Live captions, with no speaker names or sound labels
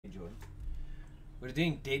We're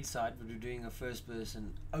doing Deadside, but we're doing a first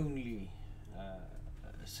person only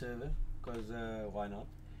server, because why not?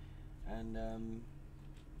 And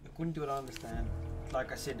according to what I understand,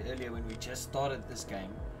 like I said earlier when we just started this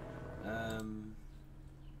game,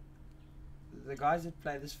 the guys that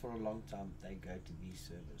play this for a long time, they go to these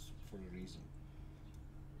servers for a reason.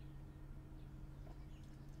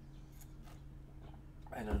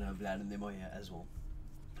 And I know Vlad and them are here as well.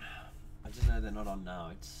 I just know they're not on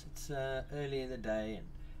now. It's early in the day, and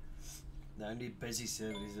the only busy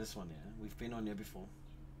server is this one here. We've been on here before.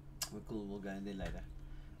 We're cool, we'll go in there later.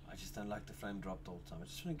 I just don't like the frame dropped all the time. I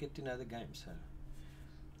just want to get to know the game, so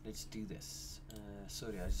let's do this.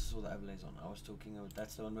 Sorry, I just saw the overlays on. I was talking about,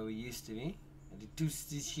 that's the one where we used to be. I did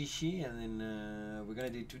 2cc and then we're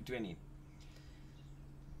gonna do 220.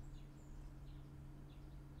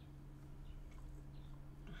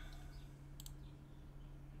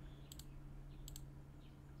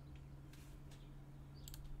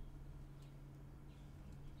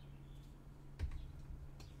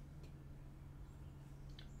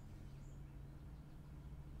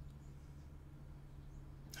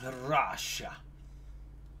 Russia.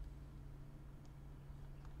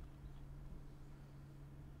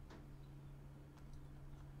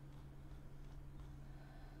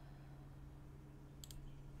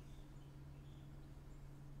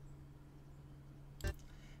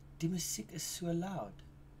 Die musiek is so loud.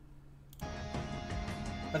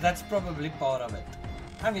 But that's probably part of it.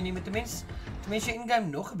 I mean, met die mens jy in-game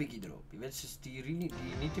nog 'n bietjie drop. Jy weet, soos you need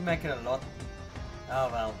to make it a lot. Oh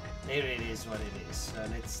well, there it is what it is. So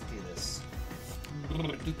let's do this.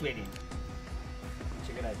 220.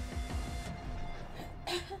 Check it out.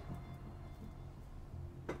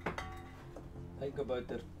 Hey,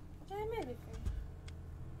 kabouter. Hey, maybe.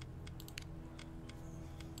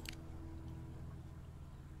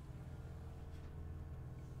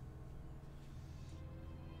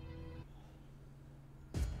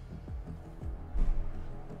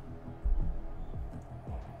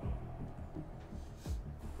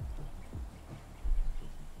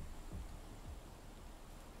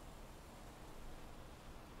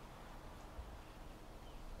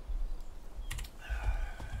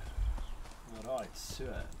 So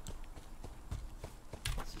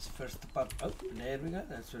this is first part. Oh, there we go.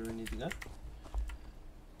 That's where we need to go.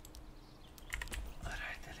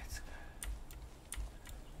 Alright, let's go.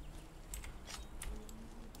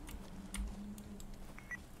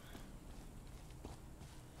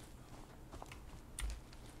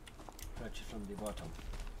 Approach it from the bottom.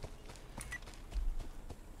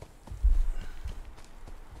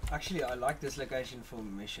 Actually, I like this location for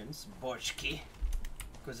missions. Bochki.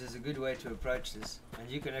 Because there's a good way to approach this, and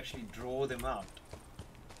you can actually draw them out.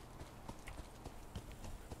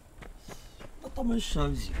 Wat almal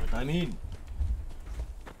shows you what I mean.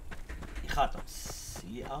 Jy gaat ons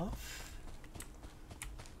hier af.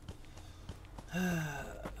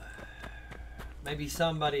 Maybe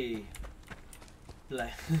somebody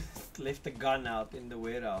left a gun out in the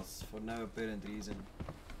warehouse for no apparent reason.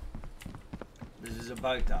 This is a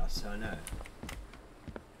boathouse, so no.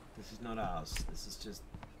 This is not a house, this is just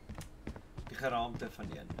die geraamte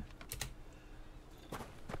van een.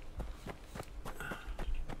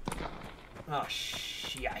 Oh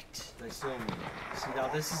shit, they saw me. See, now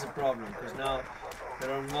this is a problem, because now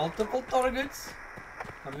there are multiple targets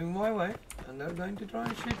coming my way, and they're going to try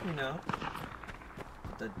and shoot me now.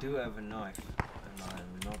 But I do have a knife, and I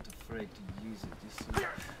am not afraid to use it, you see.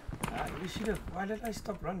 You should have, why did I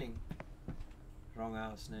stop running? Wrong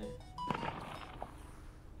house now.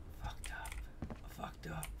 Fucked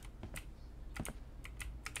up.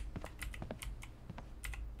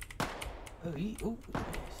 Oh, yes.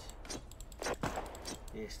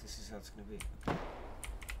 Yes, this is how it's gonna be.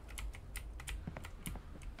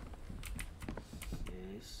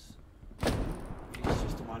 Yes. It's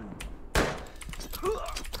just one.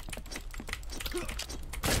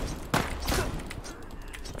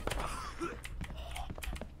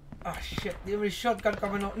 Ah shit, the only shotgun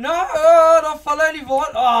coming up. No, don't follow any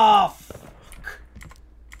void. Oh,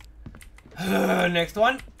 next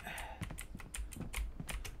one.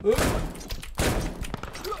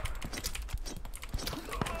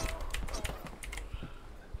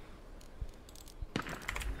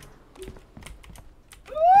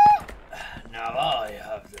 Now I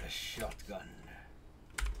have the shotgun.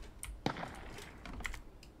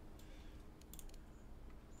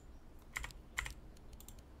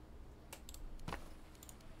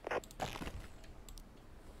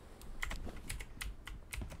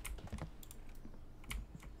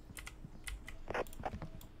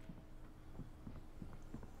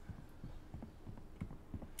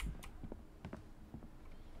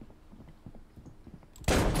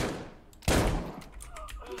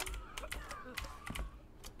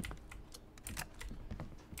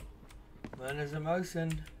 Learn his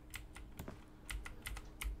emotion.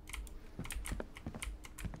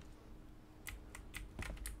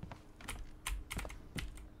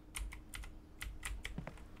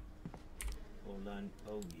 Hold on.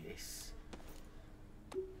 Oh yes.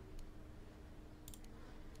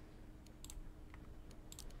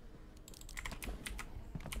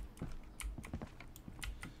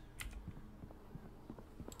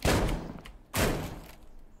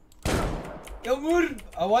 Yo, Moor!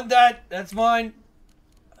 I want that! That's mine!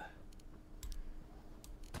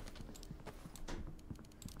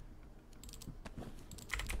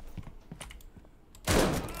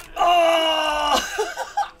 Oh!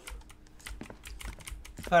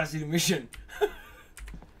 Fantasy mission.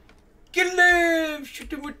 Kill him!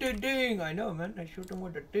 Shoot him with the ding! I know, man. I shoot him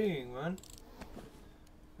with the ding, man.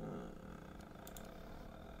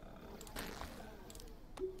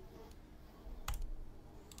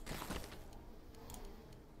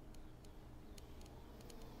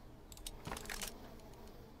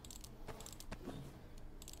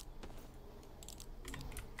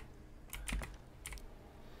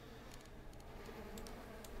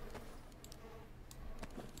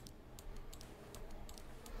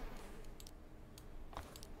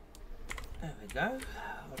 There we go.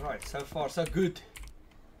 Alright, so far so good.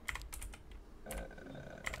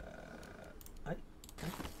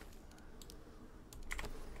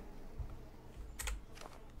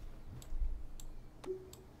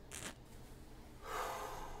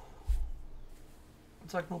 Wat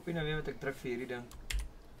sal ek knoppie nou weer wat ek druk vir hierdie ding?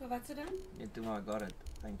 Vir wat se ding? Yeah, I got it.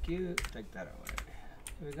 Thank you. Take that away.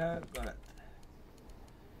 Here we go. Got it.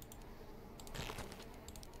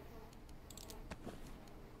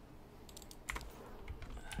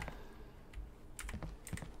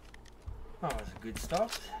 Oh, that's a good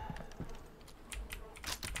start.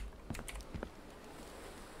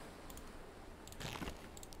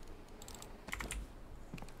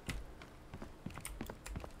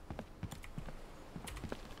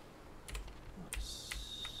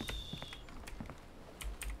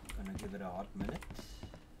 Gonna give it a hot minute.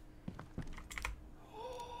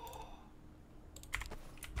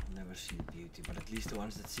 I'll never see the beauty, but at least the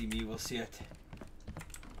ones that see me will see it.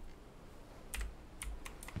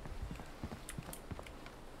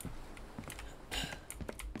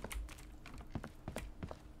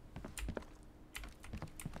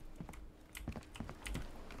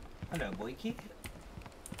 Hello, boykie.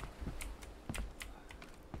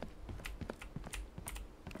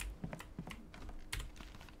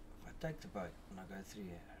 If I take the boat and I go through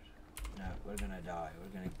here, no, we're gonna die.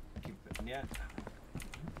 We're gonna keep it. Yeah.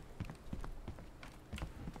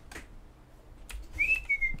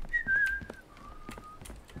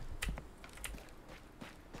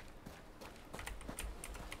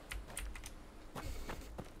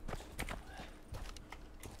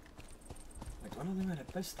 Wait, one of them had a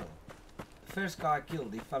pistol. The first guy I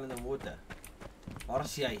killed, he fell in the water. Waar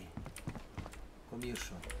is jy? Kom hier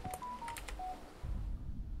so.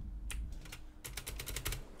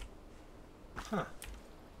 Huh.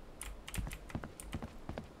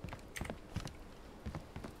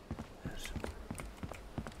 There's some.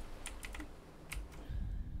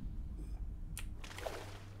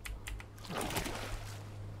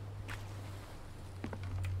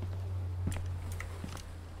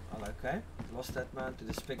 All okay. Lost that man to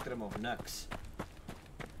the spectrum of nuks.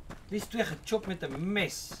 Die is twee gechop met 'n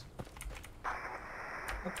mes.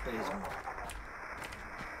 Oppees man.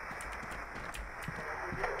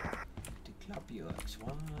 Die klapjooks.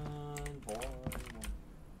 One boy.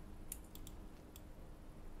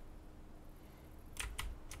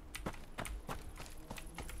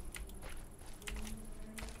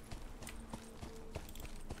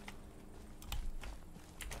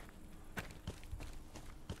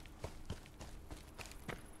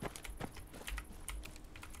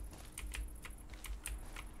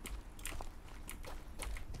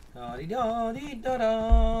 Da di da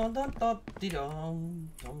da da da di da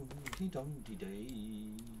dum di dum di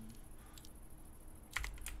day.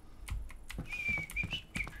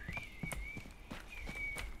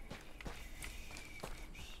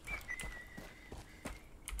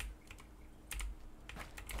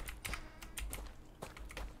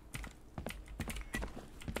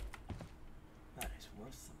 That is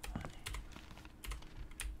worth some money.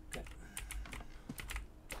 Okay.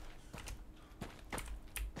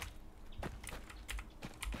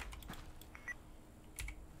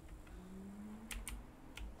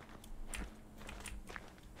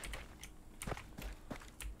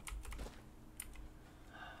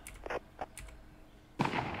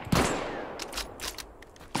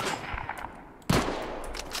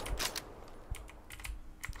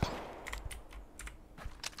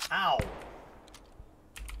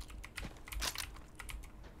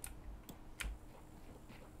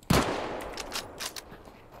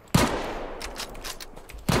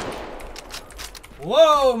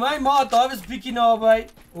 Whoa, my maat, I was picking up, boy.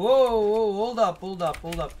 Whoa, hold up.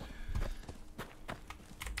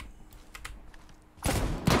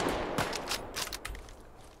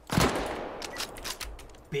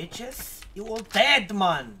 Bitches, you all dead,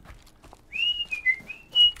 man.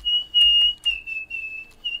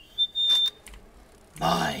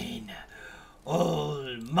 Mine. All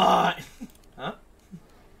mine. Huh?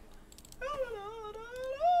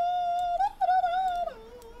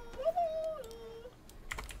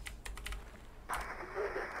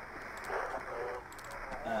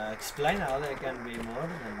 Explain how there can be more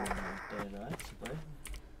than dead, right? Suppose.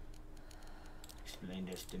 Explain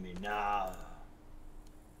this to me now.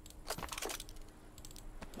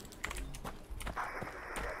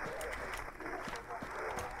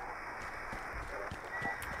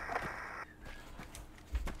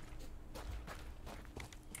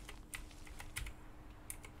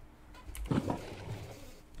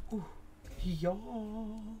 Ooh, yeah.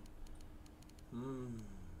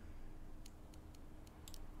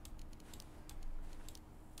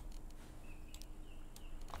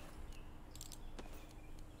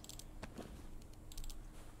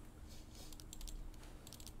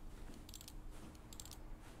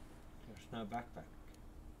 There's no backpack.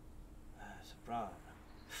 It's a problem.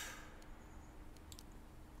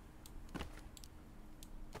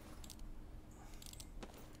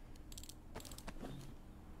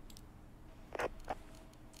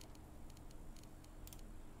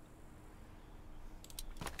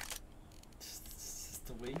 It's just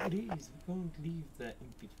the way it is. We won't leave the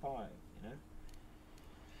MP5, you know?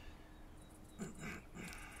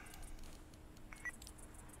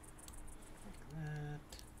 Like that.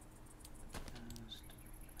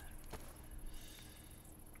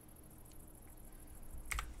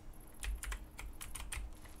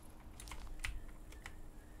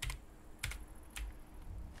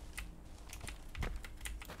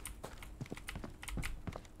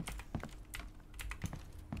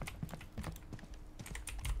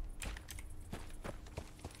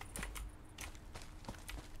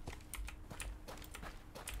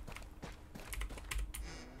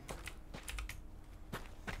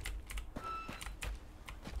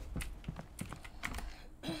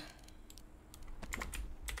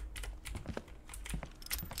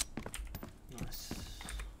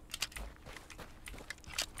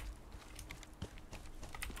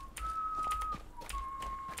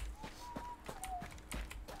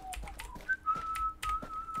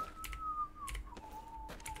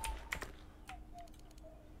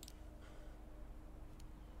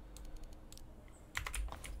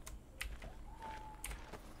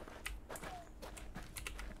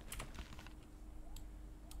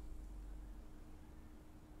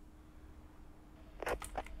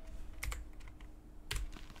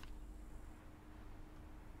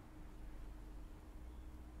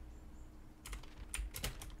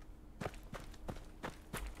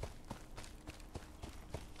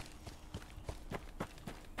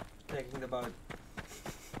 Taking the boat.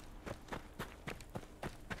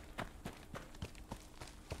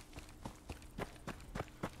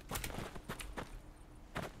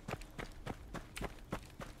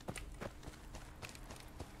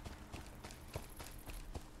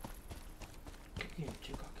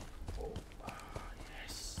 Oh,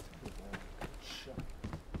 yes. Good shot.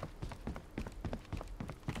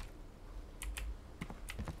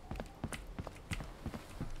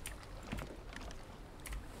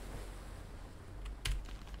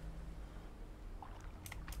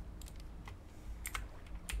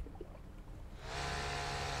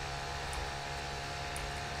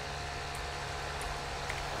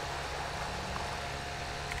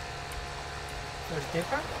 There's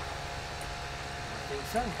dipper? I think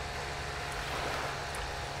so.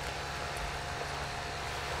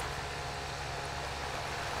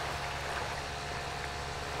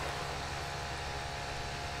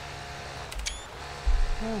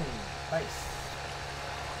 Nice.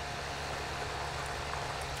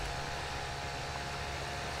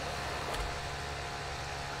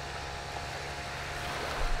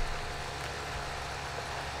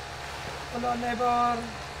 Hello, neighbor.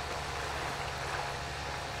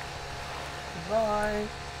 Goodbye.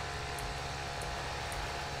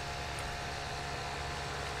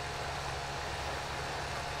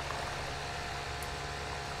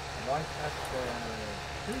 Right at the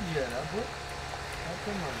bridge here, bro. Oh,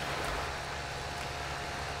 come on.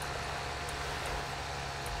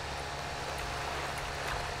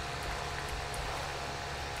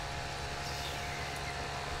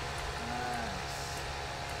 Nice.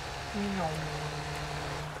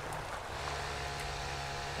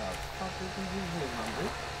 The fuck is he doing, man,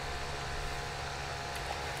 dude?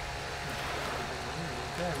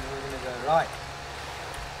 Okay, and then we're gonna go right.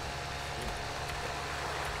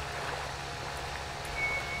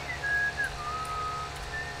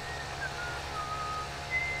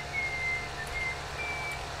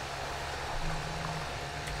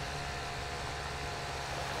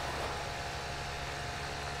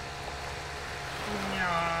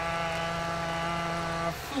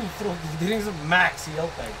 Full throttle, dit is op max die hele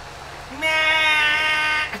tijd.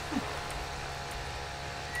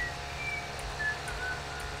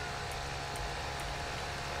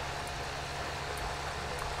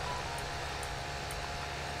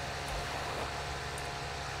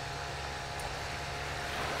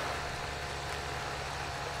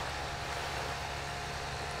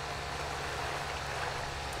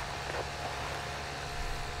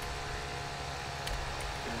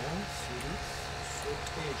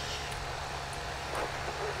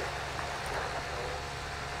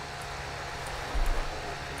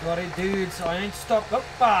 Got it, dudes. I ain't stopped.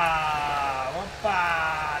 Hoppa!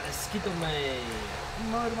 Hoppa! The skit op mij.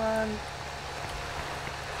 Mooi, man.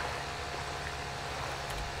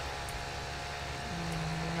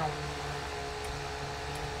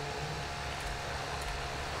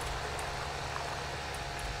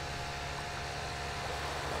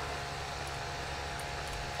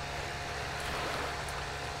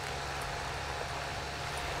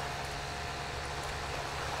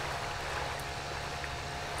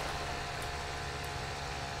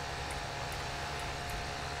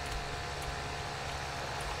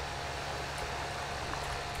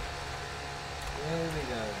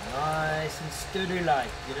 Sturdy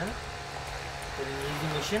like, you know. For the easy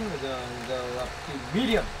mission, we're going to go up to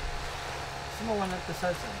medium. Small one at the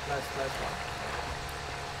side, plus one.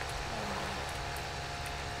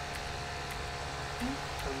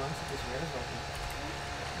 Come on, this way is open.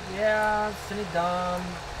 Yeah, send it down.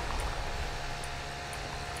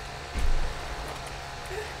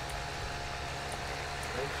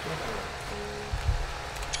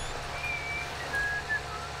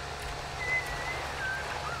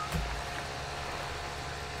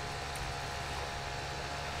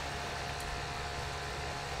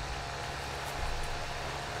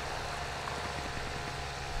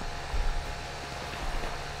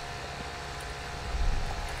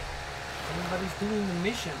 Everybody's doing the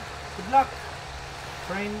mission. Good luck,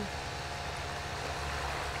 friend.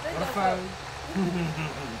 What if I...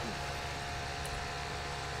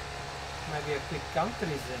 Maybe a quick counter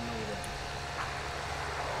is in order.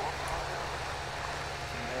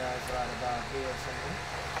 Yeah, it's right about here or something.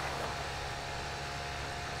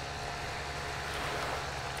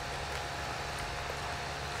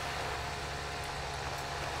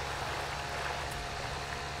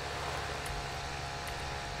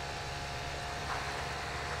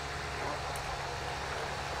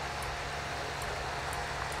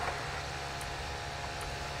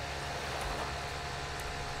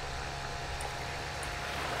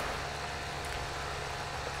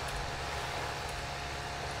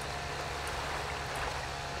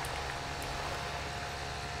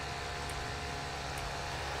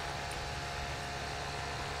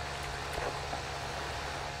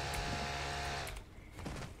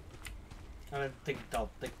 I don't think I'll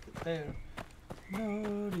take it there.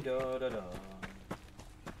 No, da da da.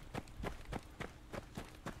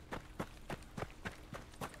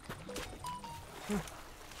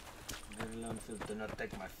 Very long to not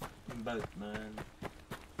take my fucking boat, man.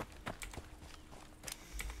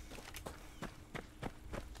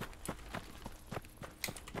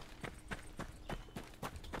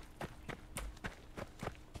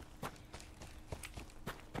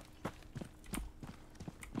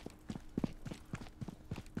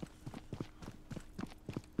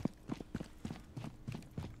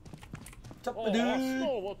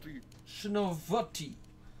 Snovati.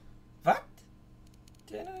 Wat?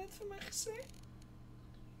 Did I know it for my say?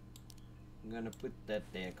 I'm gonna put that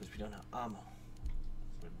there because we don't have ammo.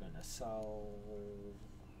 We're gonna sell.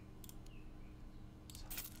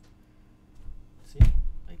 See?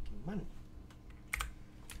 Making money.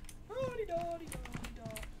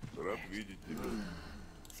 Рад видеть тебя.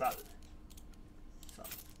 Sal.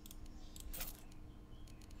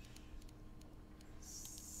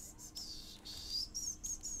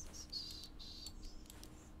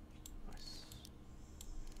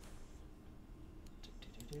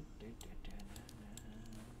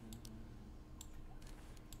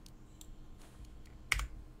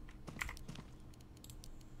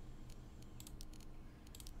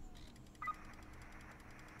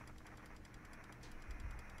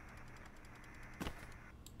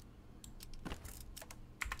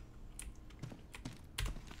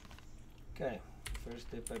 Okay, first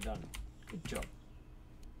step I done. Good job.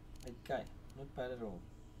 Okay. Not bad at all.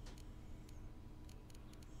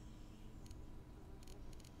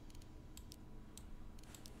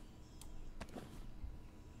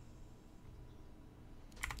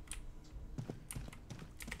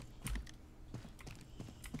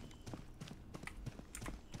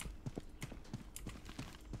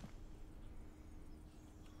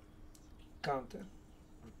 Counter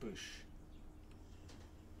or push?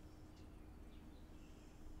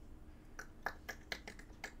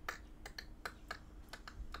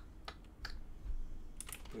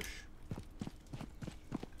 Push.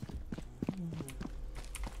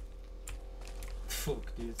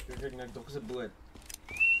 Fuck dude, kijk nou toch eens een boot.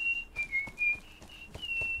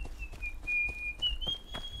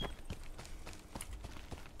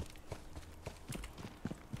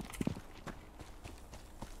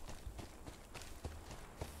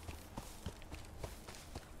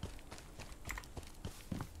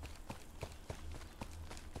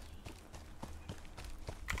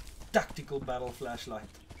 Tactical battle flashlight.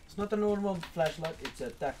 It's not a normal flashlight, it's a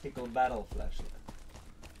tactical battle flashlight.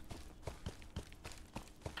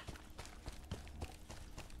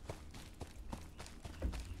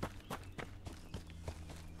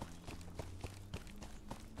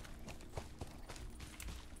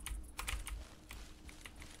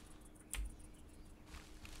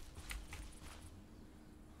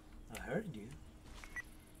 I heard you.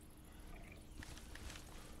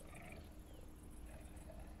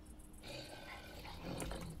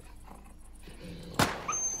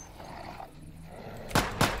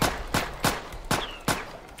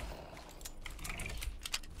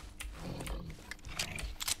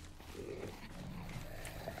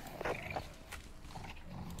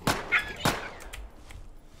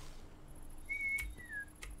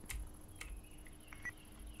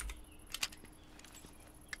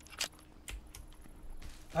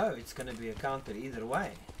 Oh, it's gonna be a counter either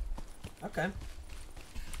way. Okay.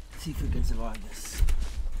 Let's see if we can survive this.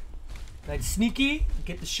 Right, sneaky,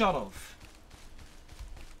 get the shot off.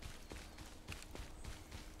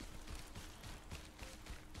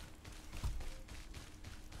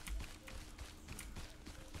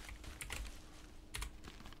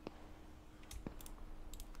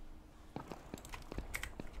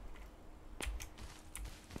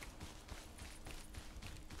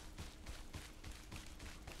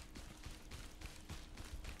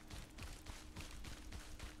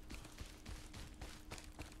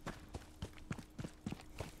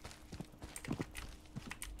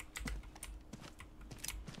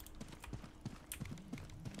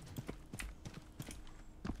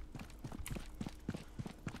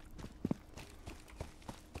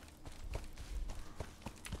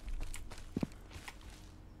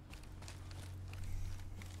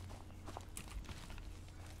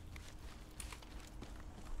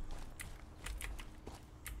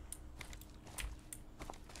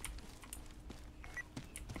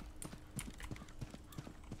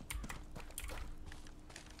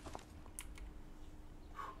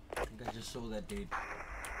 I just saw that dude.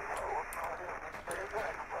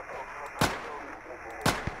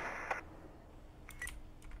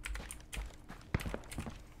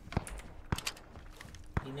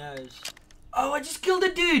 He knows. Oh, I just killed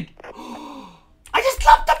a dude! I just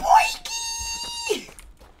clapped the boy!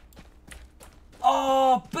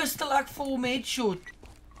 Oh, pistol like full headshot.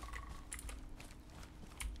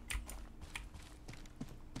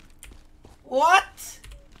 What?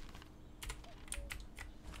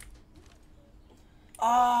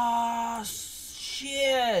 Oh,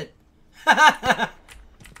 shit.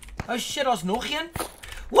 Oh shit, daar's nog een.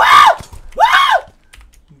 Wow! Wow!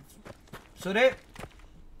 Sorry.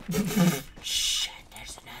 Shit,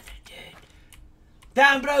 there's another dude.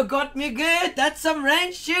 Damn, bro, got me good. That's some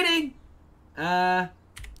range shooting. That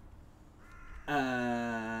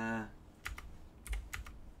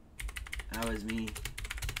was me.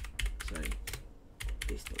 Sorry.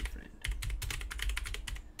 Pistol friend.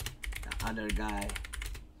 The other guy.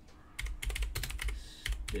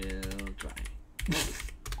 Still trying.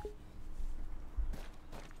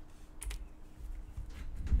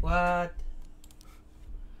 What?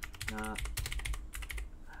 Nah.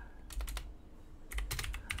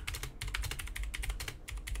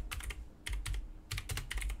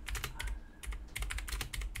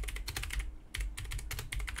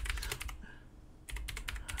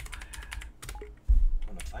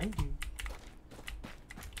 I'm gonna find you.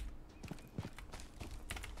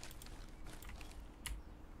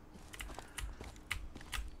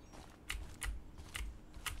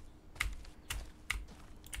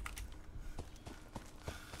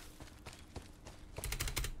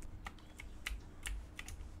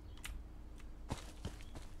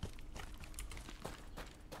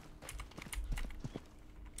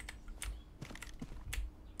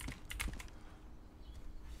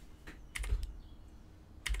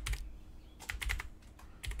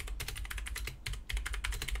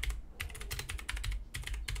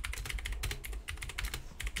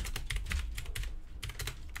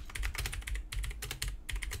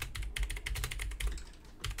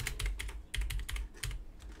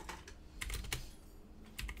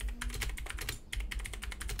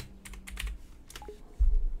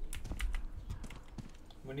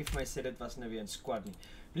 Moenie vir my sê dit was nou weer 'n squad nie.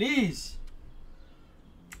 Please.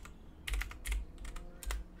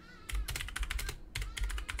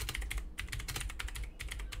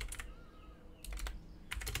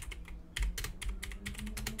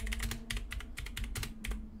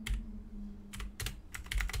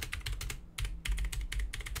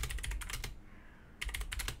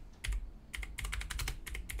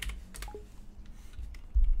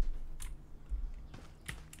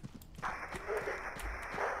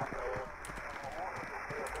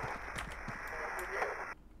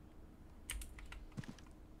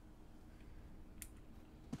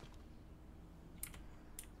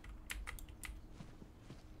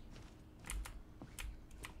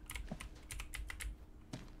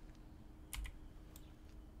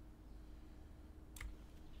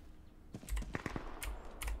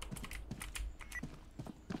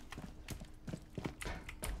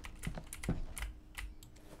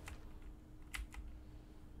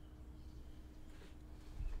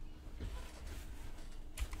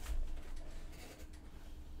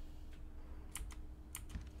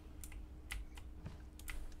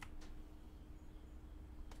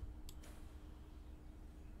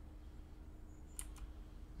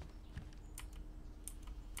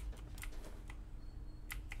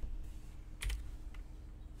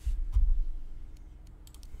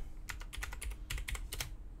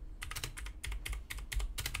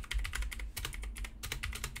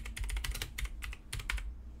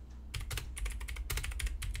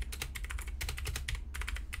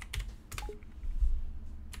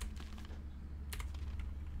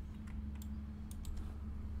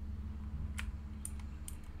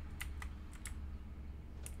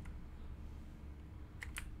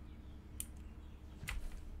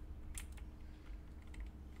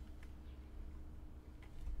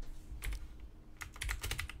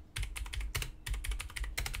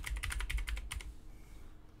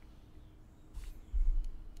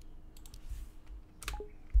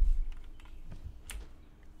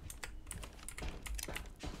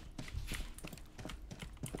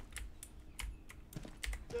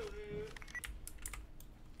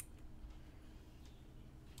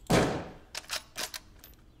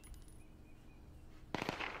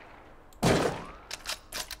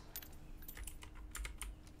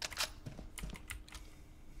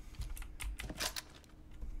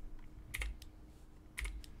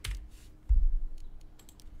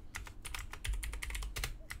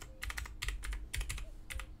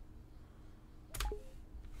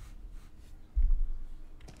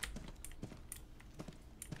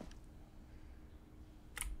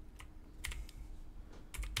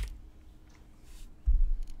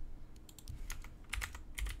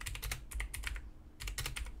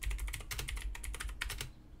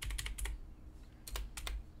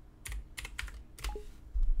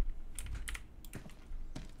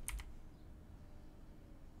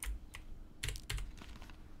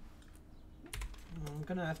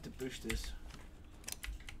 I'm gonna have to push this.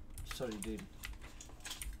 Sorry, dude.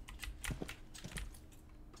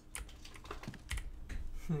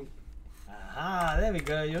 Aha, there we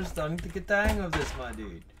go. You're starting to get the hang of this, my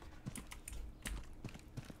dude.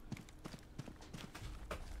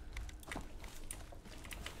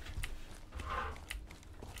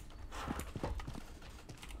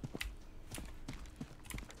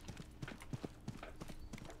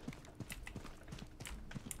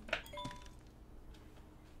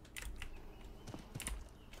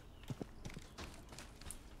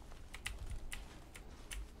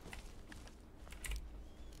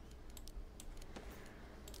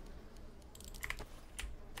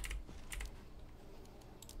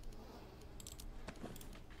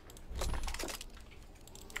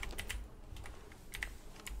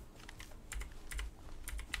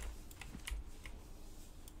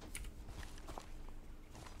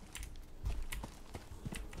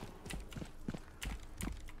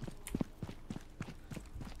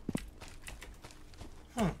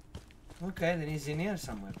 Okay, then he's in here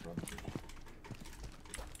somewhere probably.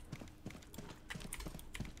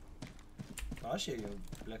 I'll show you,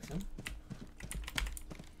 Blackson.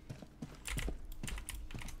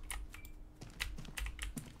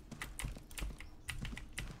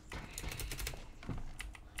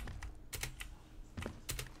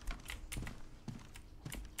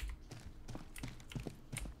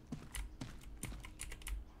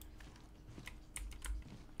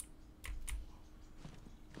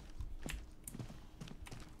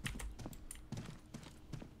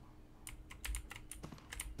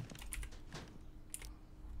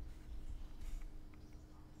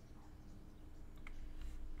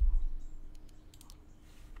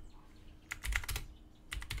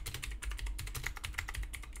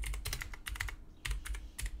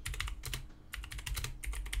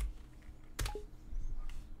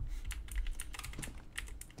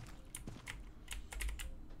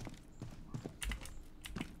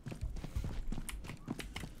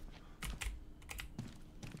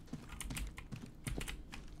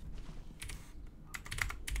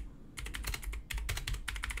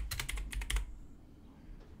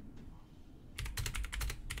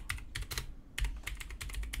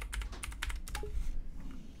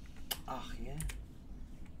 Ach, yeah.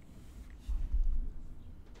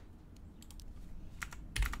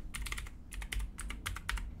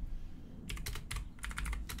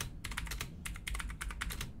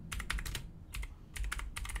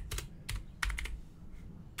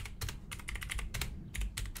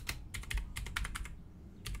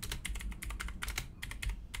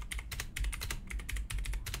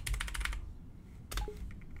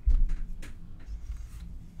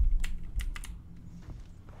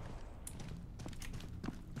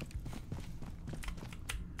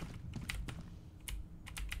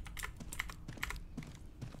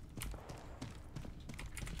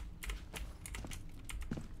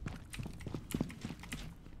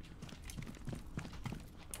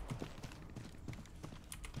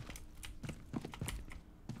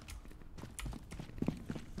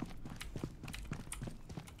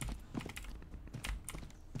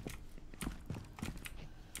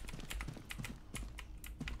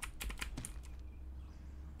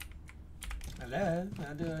 Hello,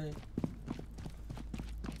 how do I...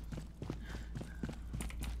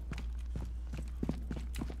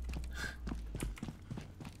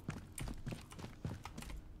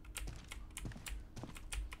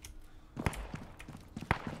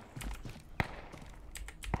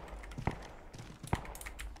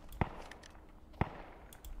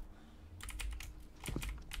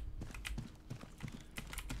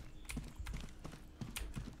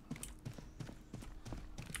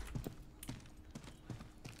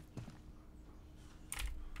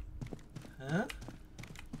 Huh?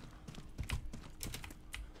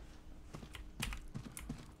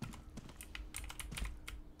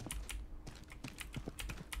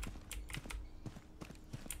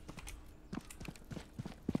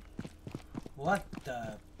 What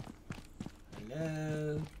the...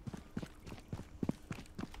 Hello?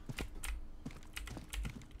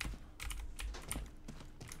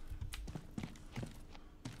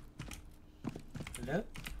 Hello?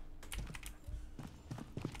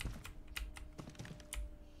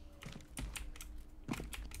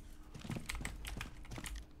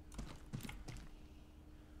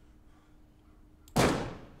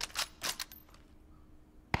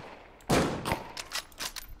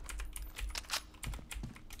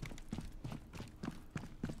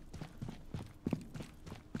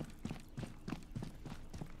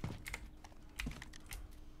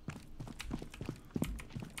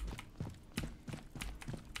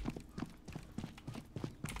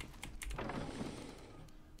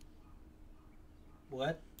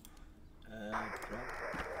 What? Crap.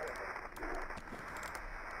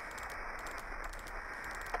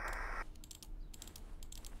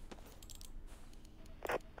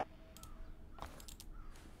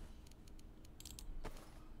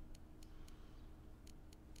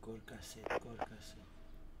 Core cassette.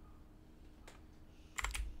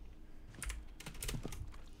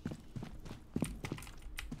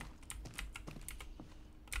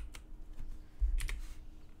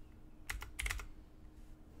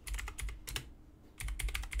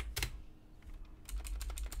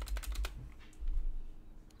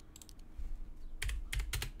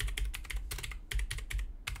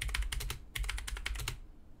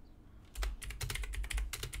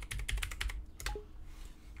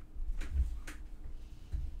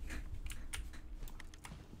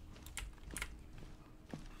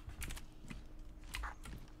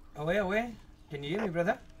 Away. Can you hear me,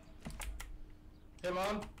 brother? Hey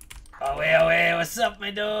man. Away. What's up,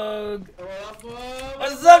 my dog? What up, boy?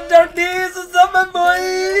 What's up, Darkies? What's up, my boy?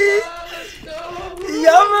 Let's go.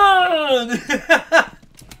 Yeah, man.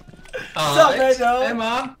 What's up, my dog? Hey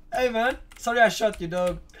man. Hey, man. Sorry I shot you,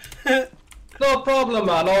 dog. No problem,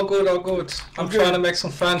 man. All good. I'm good. trying to make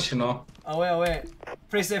some friends, you know. Away.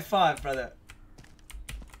 Press F5, brother.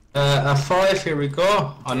 F5, here we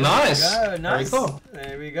go. Oh, nice. Nice.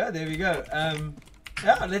 There we go. There we go.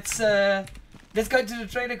 Yeah, let's go to the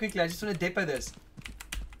trader quickly. I just want to depot this.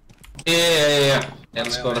 Yeah,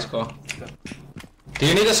 let's go. Do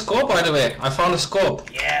you need a scope, by the way? I found a scope.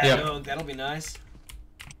 Yeah. Dog, that'll be nice.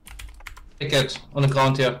 Take it on the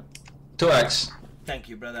ground here. 2x. Thank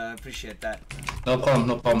you, brother. I appreciate that. No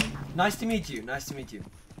problem. Nice to meet you. Nice to meet you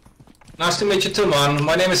too, man.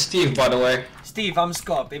 My name is Steve, by the way. Steve, I'm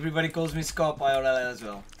Scop. Everybody calls me Scop IRL as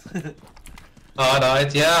well.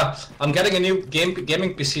 Alright, yeah. I'm getting a new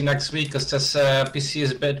gaming PC next week because this PC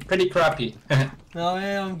is pretty crappy. Oh,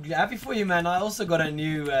 yeah, I'm happy for you, man. I also got a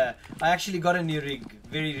new... I actually got a new rig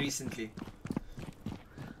very recently.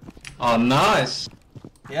 Oh, nice.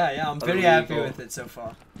 Yeah, I'm very happy with it so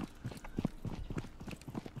far.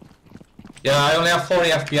 Yeah, I only have 40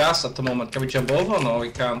 FPS at the moment. Can we jump over? No, we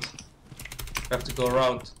can't. We have to go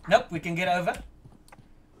around. Nope, we can get over.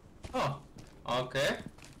 Oh, okay.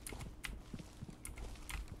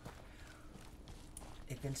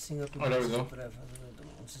 Ek kan sing op die there we go.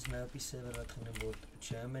 Ons is nou op die server wat genoem word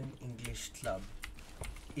German English Club.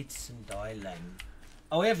 It's in Thailand.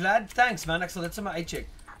 Oh yeah, Vlad, thanks man. Axel, that's on my check.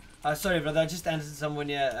 Sorry brother, I just answered someone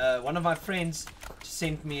here. One of my friends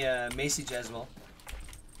sent me a message as well.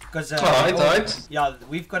 Because alright. Yeah,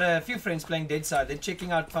 we've got a few friends playing Deadside. They're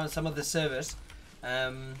checking out some of the servers.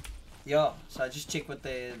 Yeah, so I just check what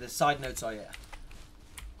the side notes are here.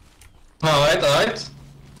 Alright.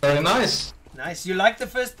 Very nice. Nice. You like the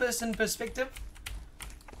first person perspective?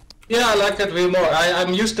 Yeah, I like it way more.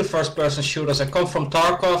 I'm used to first person shooters. I come from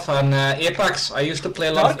Tarkov and Apex. I used to play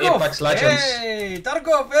a lot of Apex Legends. Hey,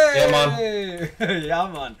 Tarkov, hey! Yeah, man. Yeah,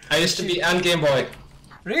 man. I used to be endgame boy.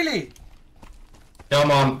 Really? Yeah,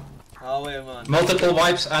 man. Oh, yeah, man. Multiple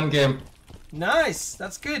wipes endgame. Nice.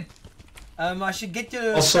 That's good. I should get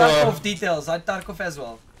your Also, Tarkov details. I Tarkov as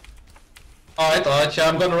well. Alright, yeah,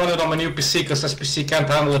 I'm gonna run it on my new PC because this PC can't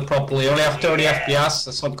handle it properly. I only have 30 FPS,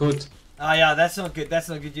 that's not good. Ah, yeah, that's not good. That's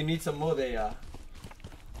not good. You need some more there, yeah.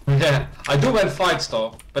 Yeah, I do win fights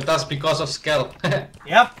though, but that's because of skill.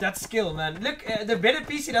 Yep, that's skill, man. Look, the better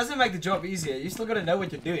PC doesn't make the job easier. You still gotta know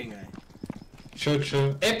what you're doing, eh?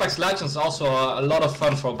 True. Apex Legends is also a lot of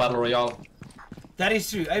fun for a battle royale. That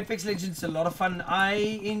is true. Apex Legends is a lot of fun. I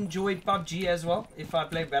enjoy PUBG as well, if I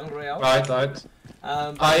play battle royale. Right.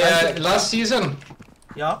 Last season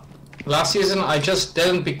I just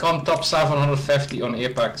didn't become top 750 on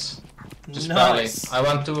Apex. Just nice. barely.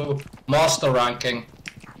 I went to master ranking.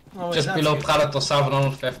 Oh, just below good. Predator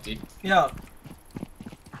 750. Yeah.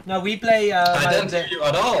 No, we play. I didn't hear you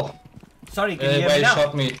at all. Sorry, can you hear me now?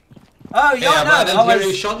 Shot me. Oh yeah, no, but I didn't hear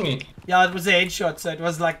you shot me. Yeah, it was a headshot, so it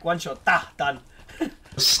was like one shot. Done.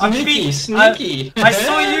 Sneaky. I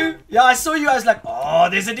saw you. Yeah, I saw you. I was like, oh,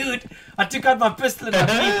 there's a dude. I took out my pistol and my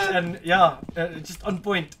feet, and yeah, just on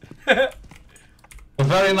point.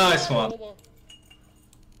 Very nice, man.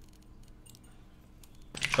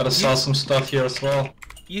 Gotta sell some stuff here as well.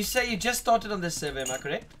 You say you just started on this server, am I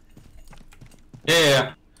correct?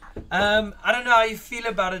 Yeah. I don't know how you feel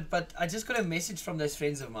about it, but I just got a message from those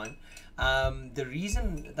friends of mine. The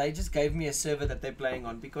reason they just gave me a server that they're playing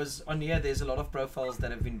on, because on here there's a lot of profiles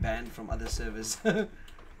that have been banned from other servers.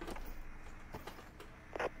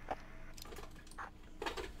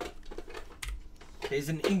 There's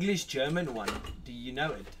an English-German one. Do you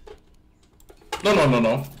know it?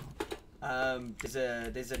 No.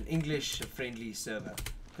 There's an English-friendly server,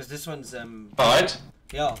 because this one's Alright.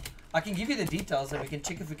 Yeah, I can give you the details and we can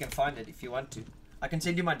check if we can find it if you want to. I can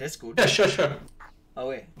send you my Discord. Yeah, sure. Oh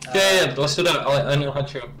wait. Yeah, let's do that. I know how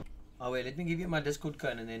to. Oh wait, let me give you my Discord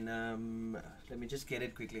code and then let me just get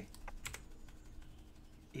it quickly.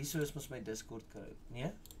 Hier is mos my Discord code.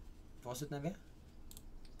 Nee? Waar is dit nou weer?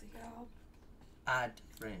 Add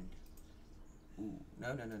friend. Ooh, no.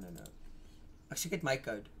 Ek sê dit my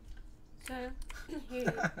code. So,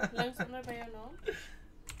 hier, langs onder by jou naam.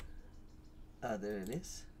 Ah, there it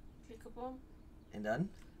is. Klik op hom. En dan?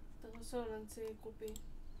 Dan gaan so dan sê kopie.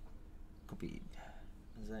 Kopie.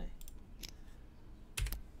 Wat is hy?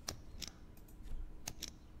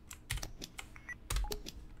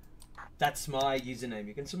 That's my username.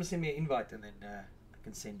 You can someone send me an invite and then I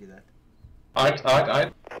can send you that. Alright.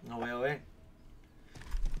 Oh well.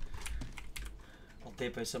 I'll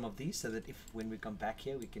depot some of these so that if when we come back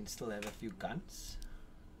here we can still have a few guns.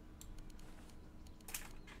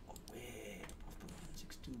 Oh wait,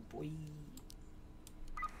 162 boy.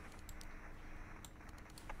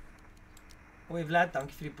 Hoi Vlad,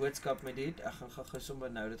 dankie vir die boodskap my dude. Ek gaan gou sommer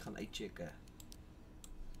nou dit gaan uitcheck.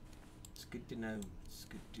 It's good to know. It's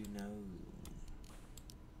good to know.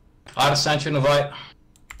 I'll send you an invite.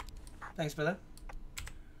 Thanks, brother.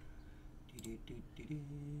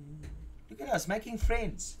 Look at us making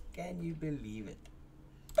friends. Can you believe it?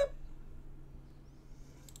 Boop.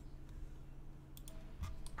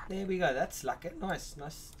 There we go. That's lucky. Nice.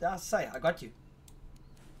 I'll say I got you.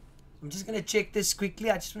 I'm just gonna check this quickly.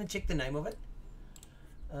 I just want to check the name of it.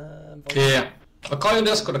 Yeah. I'll call you in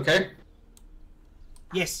Discord, okay?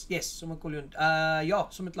 Yes. Someone call you. Ja,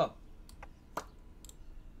 sommer klaar.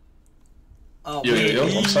 Oh, Yo,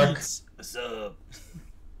 I'm sorry. What's up?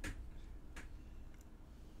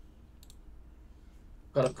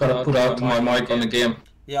 Gotta put out my mic on the game.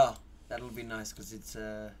 Yeah, that'll be nice because it's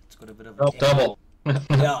got a bit of double.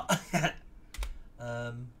 Yeah.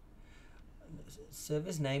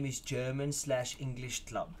 Server's name is German/English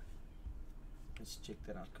Club. Let's check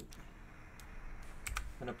that out quickly.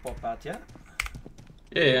 Gonna pop out, yeah?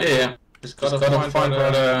 Yeah. Just gotta find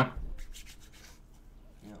where the...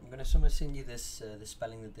 Yeah, I'm gonna send you this the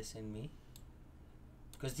spelling that they send me.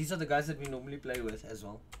 because these are the guys that we normally play with as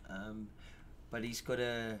well. But he's got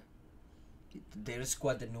they're a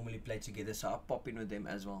squad that normally play together, so I pop in with them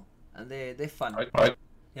as well, and they're fun. Right.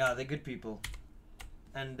 Yeah, they're good people,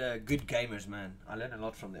 and good gamers, man. I learn a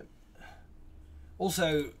lot from them.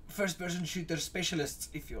 Also, first-person shooter specialists,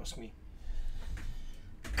 if you ask me.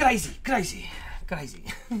 Crazy.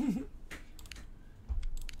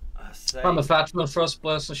 I'm a veteran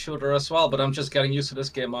first-person shooter as well, but I'm just getting used to this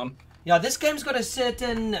game, man. Yeah, this game's got a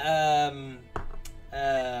certain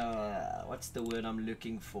what's the word I'm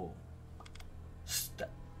looking for?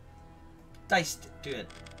 Taste to it.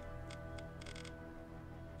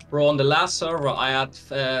 Bro, on the last server, I had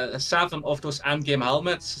 7 of those endgame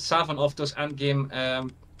helmets, 7 of those endgame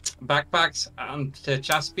backpacks and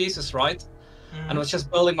chest pieces, right? And I was just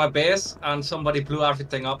building my base, and somebody blew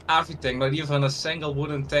everything up. Everything, not even a single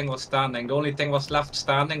wooden thing was standing. The only thing was left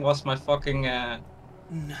standing was my fucking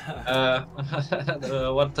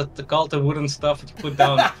what the called the wooden stuff that you put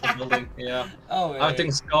down for building. Yeah. Oh, yeah.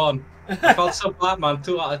 Everything's gone. I felt so bad, man.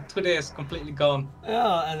 2 days completely gone.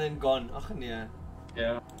 Yeah, and then gone. Ach, yeah.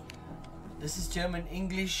 Yeah. This is German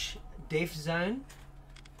English Deaf Zone.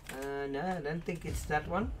 No, I don't think it's that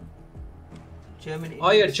one. German English.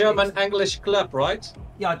 Oh yeah, German English Club, right?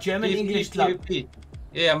 Yeah, German English Club.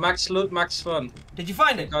 Yeah, max loot, max fun. Did you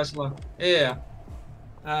find it? Guys, yeah.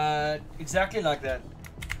 Exactly like that.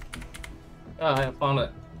 Oh, I found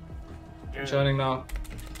it. I'm joining now.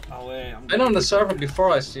 Oh, yeah. Been on the server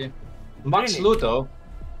before, I see. Max Really? loot though.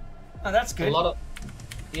 Oh, that's good. A lot of.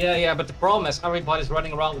 Yeah, but the problem is everybody's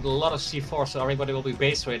running around with a lot of C4, so everybody will be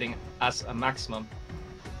base raiding as a maximum.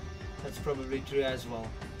 That's probably true as well.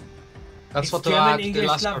 That's it's what German the English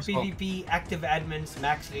last Club person. PvP, active admins,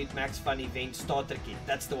 max loot, max fun event, starter kit.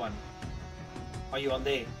 That's the one. Are you on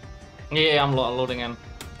there? Yeah, I'm loading in.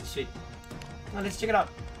 Sweet. Now let's check it out.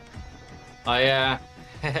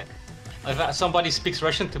 If somebody speaks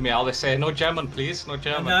Russian to me, I always say, no German, please, no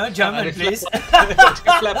German. No German, please.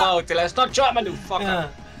 Flip out, it's not German, you fucker. Yeah.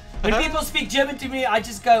 When people speak German to me, I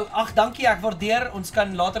just go, ach, dankie, ek waardeer, ons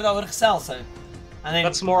kan later daaroor gesels. And then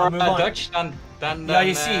that's more move on. Dutch than yeah,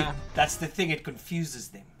 you see, that's the thing, it confuses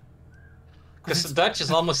them. Because Dutch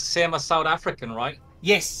is almost the same as South African, right?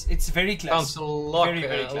 Yes, it's very close. Sounds a lot, very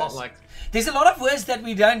a close. lot like. There's a lot of words that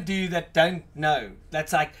we don't do that don't know.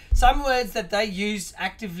 That's like some words that they use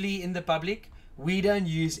actively in the public, we don't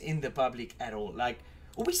use in the public at all. Like,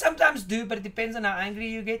 or we sometimes do, but it depends on how angry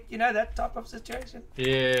you get. You know, that type of situation.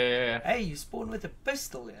 Yeah. Hey, you spawn with a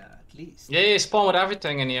pistol, yeah, at least. Yeah, you spawn with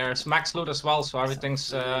everything in here. It's max loot as well, so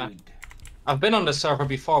everything's. I've been on the server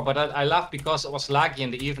before, but I left because it was laggy in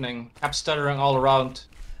the evening. Kept stuttering all around.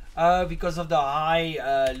 Because of the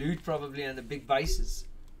high loot probably and the big bases.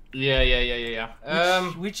 Yeah.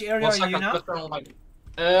 Which area are you now?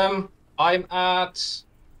 I'm at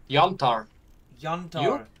Yantar. Yantar.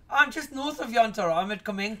 You? I'm just north of Yantar. I'm at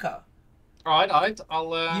Kamenka. Alright.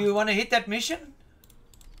 I'll. You want to hit that mission?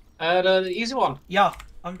 The easy one. Yeah.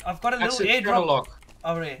 I've got a little airdrop. Lock.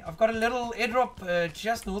 Over there. I've got a little airdrop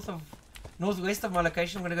just northwest of my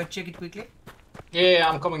location. I'm gonna go check it quickly. Yeah,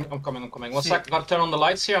 I'm coming. 1 sec, gotta turn on the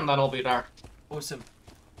lights here and then I'll be there. Awesome.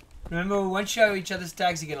 Remember, we won't show each other's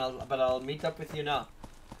tags again, but I'll meet up with you now.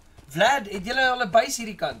 Vlad, het julle al 'n base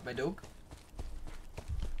hierdie kant, my dog?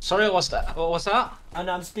 Sorry, what was that? And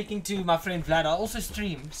I'm speaking to my friend Vlad. I also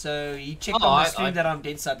stream, so he checked on the stream that I'm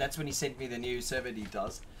Deadside. That's when he sent me the new server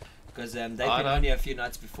details. Because they've been only a few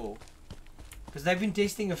nights before. Because they've been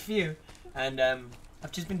testing a few, and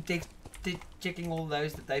I've just been checking all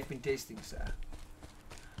those that they've been testing, so...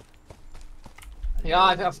 Yeah,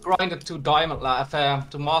 I've grinded to Diamond,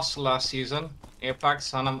 to Master last season,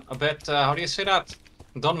 Apex, and I'm a bit, how do you say that?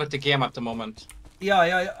 I'm done with the game at the moment.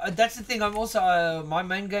 Yeah, that's the thing, I'm also, my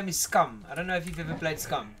main game is Scum. I don't know if you've ever played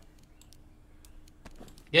Scum.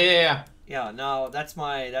 Yeah. Yeah, no, that's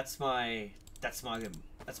my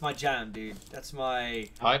jam, dude. That's my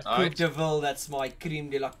Coupe de Ville, that's my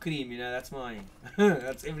creme de la creme, you know, that's my,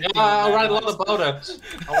 that's everything. Yeah, I read a lot about it.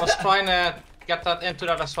 I was trying to get that into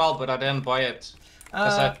that as well, but I didn't buy it.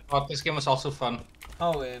 Because I thought this game was also fun.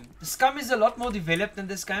 Oh, Scum is a lot more developed than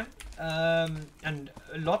this game, and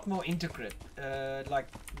a lot more intricate. Like,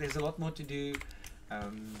 there's a lot more to do,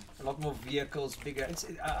 a lot more vehicles, bigger.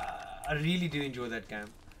 I really do enjoy that game.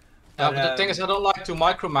 Yeah, but the thing is, I don't like to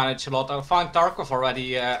micromanage a lot. I find Tarkov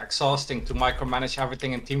already exhausting to micromanage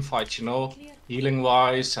everything in teamfights, you know,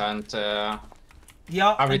 healing-wise and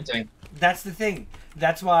everything. And that's the thing.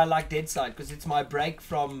 That's why I like Deadside, because it's my break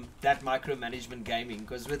from that micromanagement gaming.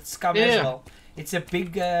 Because with Scum as well, it's a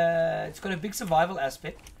big, it's got a big survival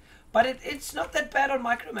aspect, but it's not that bad on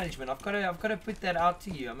micromanagement. I've got to put that out to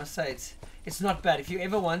you. I must say It's not bad. If you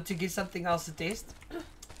ever want to give something else a test,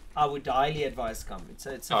 I would highly advise Scum. It's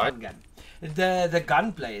a fun game. The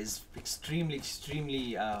gunplay is extremely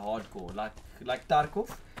hardcore, like Tarkov,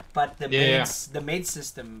 but the med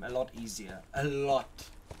system a lot easier.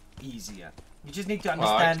 You just need to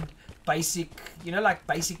understand basic, like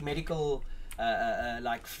basic medical,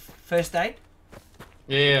 like first aid.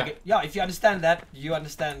 Yeah. Yeah, if you understand that, you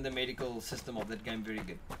understand the medical system of that game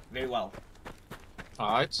very well.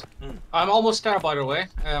 Alright. I'm almost there, by the way.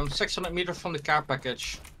 600 meters from the care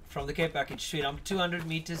package. From the care package, sweet. I'm 200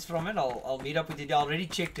 meters from it. I'll meet up with you. I already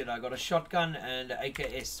checked it. I got a shotgun and an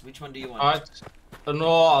AKS. Which one do you want? Alright. No,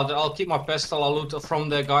 I'll keep my pistol. I'll loot from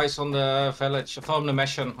the guys on the village, from the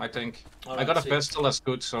mission, I think. Right, I got a pistol, that's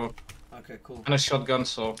good, so. Okay, cool. And a shotgun,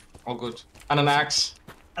 so all good. And an axe.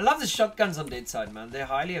 I love the shotguns on Deadside, man. They're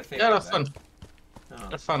highly effective. Yeah, they're fun.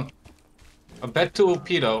 They're fun. A bit too OP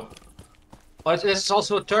though. But it's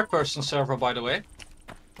also a third-person server, by the way.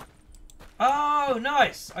 Oh,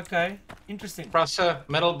 nice. Okay, interesting. Press a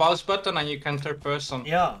middle mouse button and you can third-person.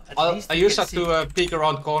 Yeah. I use that to peek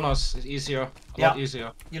around corners. It's easier. A lot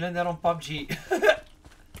easier. You learned that on PUBG.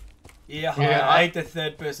 I hate the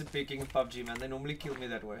third-person peeking in PUBG, man. They normally kill me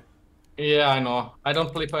that way. Yeah, I know. I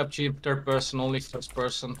don't play PUBG third-person, only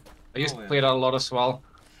first-person. I used to play that a lot as well.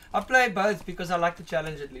 I play both because I like the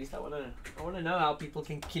challenge. At least I wanna know how people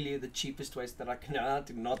can kill you the cheapest ways that I can know how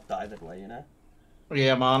to not die that way.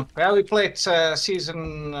 Yeah, man. Well, we played a few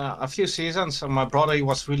seasons, and my brother he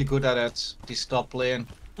was really good at it. He stopped playing.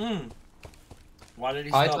 Why did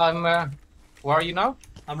he stop? Where are you now?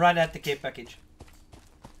 I'm right at the care package.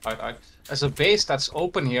 Right. There's a base that's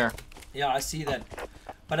open here. Yeah, I see that.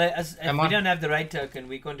 But if we don't have the raid token,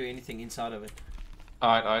 we can't do anything inside of it.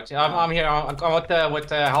 Alright. Yeah, I'm here. I'm with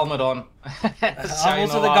the helmet on. I'm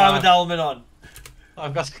also the guy with the helmet on.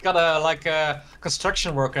 I've got a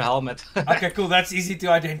construction worker helmet. Okay, cool. That's easy to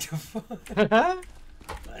identify. What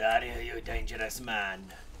are you, dangerous man?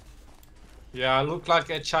 Yeah, I look like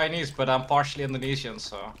a Chinese, but I'm partially Indonesian,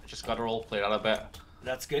 so I just gotta roleplay that a bit.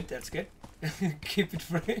 That's good. Keep it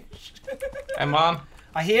fresh. Hey, man.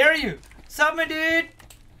 I hear you. Sup, my dude?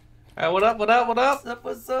 Hey, what up?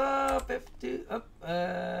 What's up?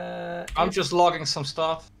 I'm just logging some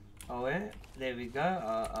stuff. Oh, yeah? There we go.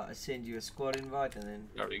 I send you a squad invite and then.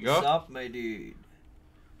 There we go. What's up, my dude?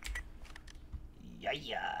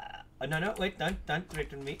 Yeah. Oh, no, wait, don't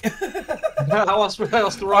threaten me. I was the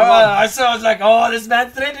wrong one. I was like, oh, this man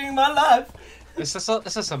threatening my life. Is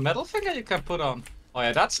this a metal finger you can put on? Oh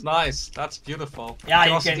yeah, that's nice. That's beautiful. Yeah,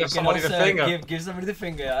 you can give somebody also the finger. Give somebody the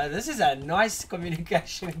finger. This is a nice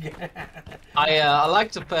communication game. I like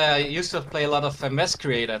to play. I used to play a lot of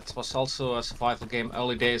Masquerade. It was also a survival game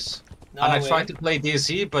early days. No and I way. tried to play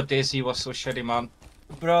DayZ, but DayZ was so shitty, man.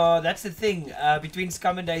 Bro, that's the thing. Between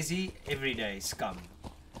Scum and DayZ, every day Scum.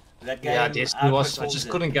 That game. Yeah, DayZ was. I just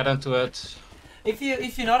couldn't get into it. If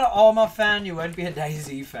you're not an Arma fan, you won't be a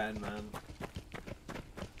DayZ fan, man.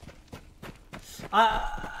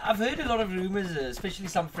 I've heard a lot of rumors, especially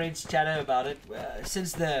some friends chatter about it,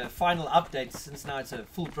 since the final update, since now it's a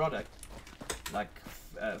full product, like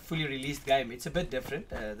fully released game, it's a bit different.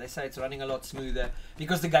 They say it's running a lot smoother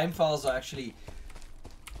because the game files are actually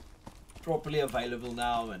properly available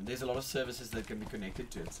now, and there's a lot of services that can be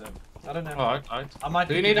connected to it. So I don't know. Alright. I might.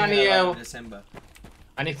 Do you need any in December?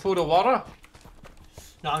 Any food or water?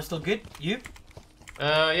 No, I'm still good. You?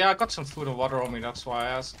 Yeah, I got some food and water on me. That's why I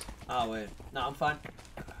asked. Oh wait. No, I'm fine.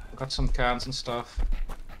 Got some cans and stuff.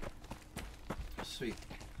 Sweet.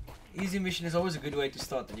 Easy mission is always a good way to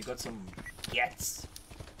start, and you got some gets.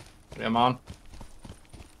 Yeah, man.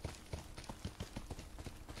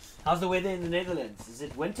 How's the weather in the Netherlands? Is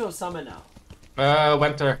it winter or summer now?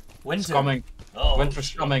 Winter. Winter. It's coming. Oh,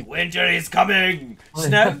 Winter's coming. Winter is coming.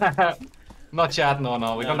 Snow? Not yet.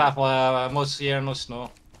 No. We don't have most of the year no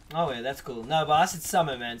snow. Oh yeah, that's cool. No, but us it's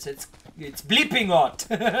summer, man. So it's bleeping hot.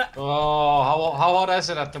 Oh, how hot is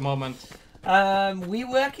it at the moment? We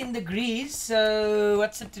work in degrees. So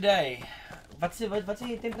what's it today? What's the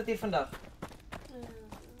temperature vandaag?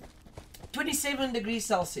 27 degrees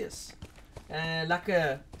Celsius. Like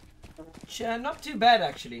not too bad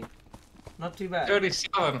actually. Not too bad.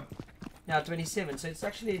 37. Yeah, 27. So it's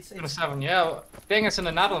actually it's 27. Yeah. Thing is in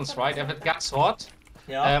the Netherlands, right? If it gets hot,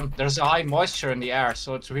 yeah. There's a high moisture in the air,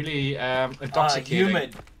 so it's really intoxicating.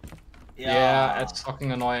 Humid. Yeah, it's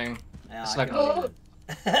fucking annoying. Yeah, it's I like,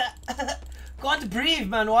 can't breathe,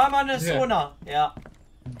 man. Why am I in a sauna? Yeah.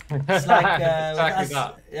 It's like exactly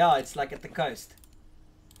that. Yeah, it's like at the coast.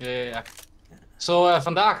 Yeah. So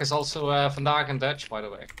vandaag is also vandaag in Dutch, by the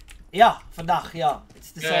way. Yeah, vandaag. Yeah,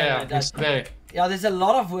 it's the same. Yeah, it's today. Yeah, there's a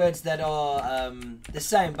lot of words that are the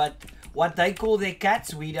same, but what they call their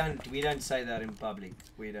cats, we don't say that in public.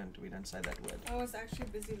 We don't say that word. I was actually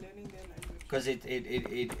busy learning their language. Because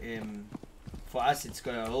for us it's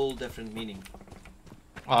got a whole different meaning.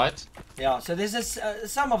 Alright. Yeah, so there's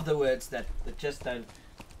some of the words that just don't.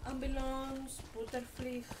 Ambulance,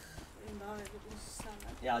 buttervlieg, en daai dit is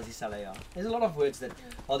salad. Yeah, as you say, yeah. There's a lot of words that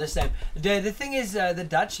are the same. The thing is, the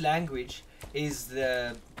Dutch language is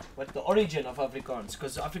the origin of Afrikaans,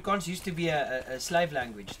 because Afrikaans used to be a slave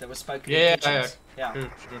language that was spoken in kitchens. Yeah. True.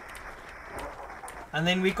 And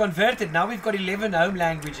then we converted. Now we've got 11 home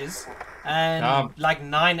languages and like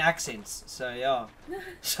 9 accents. So yeah,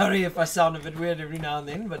 sorry if I sound a bit weird every now and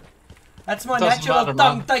then, but that's my natural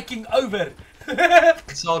tongue taking over.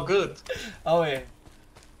 It's all good. Oh yeah.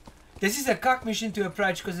 This is a cuck mission to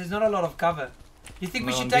approach because there's not a lot of cover. You think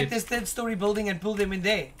we should take this 3rd-story building and pull them in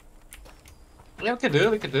there? Yeah, we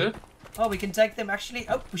can do. Oh, we can take them actually.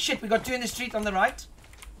 Oh shit, we got 2 in the street on the right.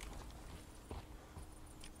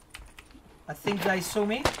 I think they saw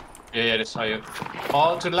me. Yeah, they saw you.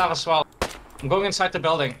 Oh, to the left as well. I'm going inside the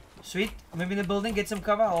building. Sweet. Move in the building, get some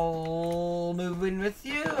cover. I'll move in with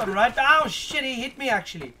you. Alright. Oh shit, he hit me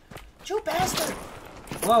actually. You bastard.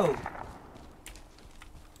 Whoa.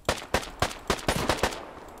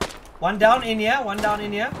 One down in here.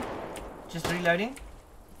 Just reloading.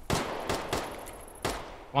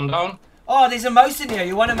 One down. Oh, there's a Mosin here.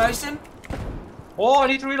 You want a Mosin? Oh, I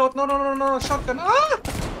need to reload. No. Shotgun. Ah!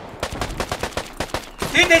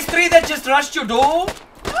 Dude, there's 3 that just rushed your door.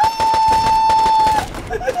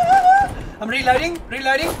 I'm reloading.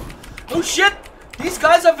 Oh shit! These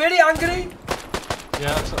guys are very hungry.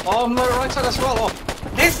 Yeah, oh, I'm on the right side as well. Oh.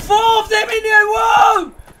 There's 4 of them in here.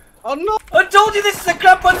 Whoa! Oh no! I told you this is a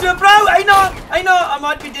crap one to a bro. I know. I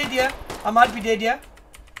might be dead here.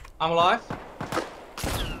 I'm alive.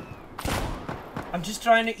 I'm just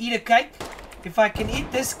trying to eat a cake. If I can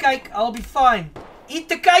eat this cake, I'll be fine. Eat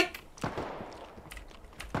the cake.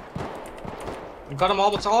 I got them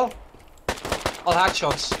all, but all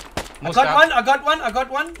headshots. I got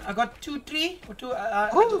one. I got 2, 3 or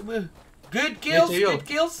 2. Good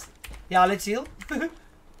kills. Yeah, let's heal.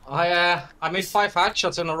 I made 5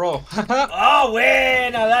 headshots in a row. Oh,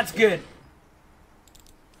 well, now that's good.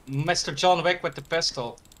 Mr. John Wick with the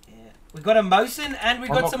pistol. Yeah. We got a Mosin and we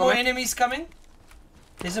got some more enemies coming.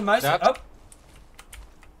 There's a Mosin. Oh.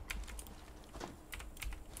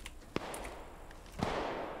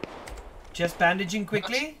 Just bandaging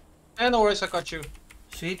quickly. Yeah, no worries, I got you.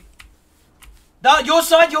 Sweet. No, your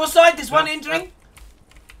side. There's one entering.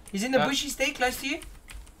 He's in the bushes there, close to you.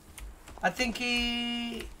 I think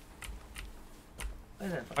he...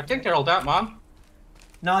 I think they're all dead, man.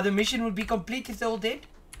 No, the mission would be complete if they're all dead.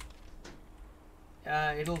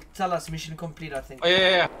 It'll tell us mission complete, I think. Oh,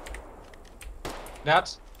 yeah.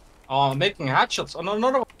 That. Oh, I'm making headshots. Oh, no,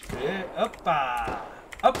 another one.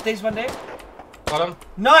 Up, there's one there. Got him.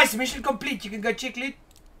 Nice, mission complete. You can go check loot.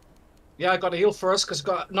 Yeah, I got to heal first because I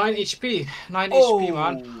got 9 HP. 9 HP,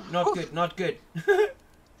 man. Not good.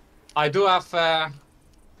 I do have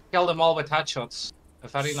killed them all with headshots.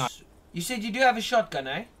 Very nice. You said you do have a shotgun,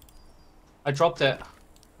 eh? I dropped it.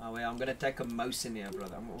 Oh, wait, I'm gonna take a Mosin here,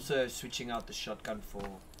 brother. I'm also switching out the shotgun for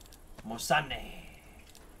Mosane.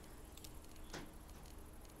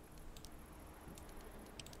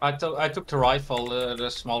 I took the rifle, the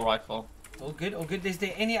small rifle. All good. Is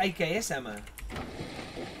there any AKS ammo?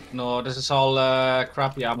 No, this is all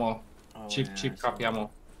crappy ammo. Oh, cheap crappy ammo.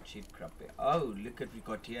 Cheap crappy. Oh, look what we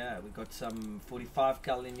got here. We got some 45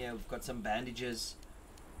 cal in here. We've got some bandages.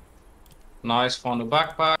 Nice, found a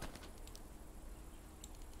backpack.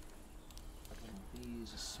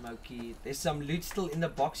 These are smoky. There's some loot still in the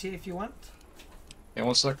box here if you want. Yeah,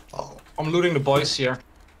 one sec. Oh, I'm looting the boys here.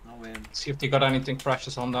 Oh, man. See if they got anything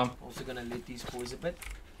precious on them. Also gonna loot these boys a bit.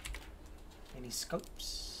 Any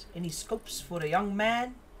scopes? Any scopes for a young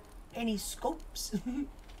man? Any scopes?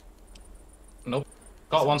 Nope.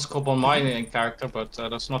 Got one scope on my character, but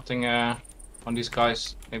there's nothing on these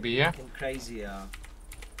guys. Maybe, yeah? Nothing crazy, yeah,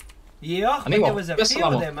 there was a few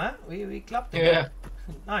of them, huh? We clapped them. Yeah.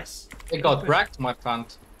 Nice. They got wrecked, my friend.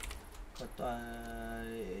 But,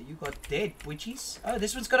 you got dead, witches. Oh,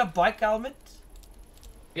 this one's got a bike helmet.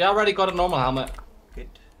 Yeah, I already got a normal helmet. Good.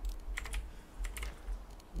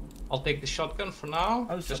 I'll take the shotgun for now.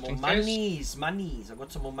 Oh, some more monies. I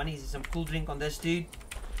got some more monies and some cool drink on this, dude.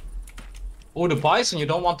 Oh, the bison. You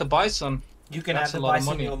don't want the bison. You can have the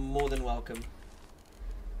bison. You're more than welcome.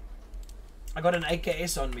 I got an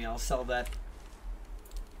AKS on me. I'll sell that.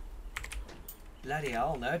 Bloody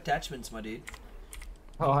hell, no attachments, my dude.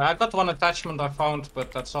 Oh, I got one attachment I found,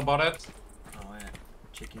 but that's about it. Oh, yeah.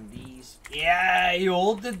 Checking these. Yeah, you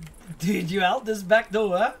held it. Dude, you held this back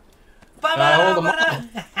door, huh? hold them up.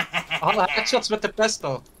 All the headshots with the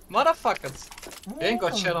pistol. Motherfuckers. You ain't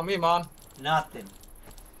got shit on me, man. Nothing.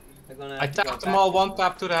 They're gonna I tapped them all one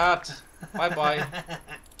tap to the head. Bye bye.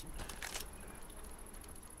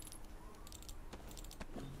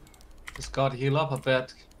 Just gotta heal up a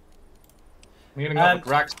bit. Meeting up with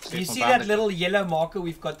Rex. You see that little yellow marker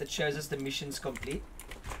we've got that shows us the mission's complete?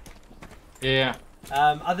 Yeah.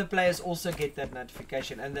 Other players also get that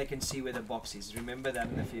notification and they can see where the box is. Remember that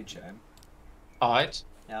in the future. Alright.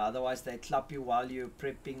 Yeah, otherwise they clap you while you're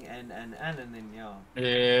prepping and then yeah.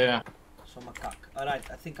 Yeah. Somakak. Alright,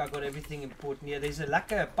 I think I got everything important here. There's a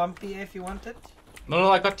lekker pump here if you want it. No,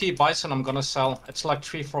 I got the bison I'm gonna sell. It's like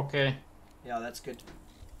 3-4k. Yeah, that's good.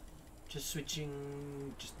 Just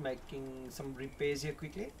switching, just making some repairs here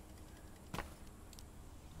quickly.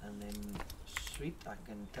 And then, sweet, I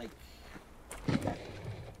can take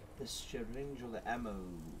the syringe or the ammo.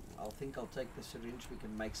 I'll take the syringe, we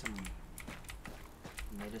can make some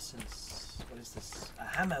medicines. What is this? A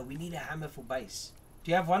hammer, we need a hammer for base.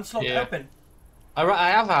 Do you have one slot open? I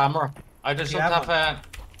have a hammer. I just don't have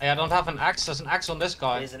I don't have an axe. There's an axe on this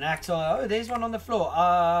guy. There's an axe. Oh, there's one on the floor.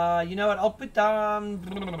 You know what? I'll put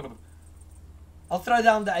down. I'll throw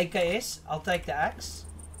down the AKS. I'll take the axe.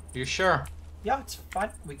 You sure? Yeah, it's fine.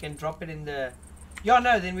 We can drop it in the. Yeah,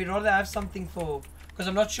 no. Then we'd rather have something for. Because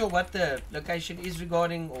I'm not sure what the location is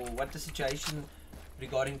regarding or what the situation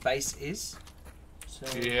regarding base is. So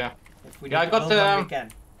yeah. If we I got the. we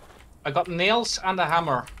can. I got nails and a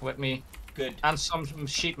hammer with me. Good. And some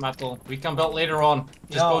sheet metal. We can build later on.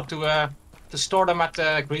 Just go to store them at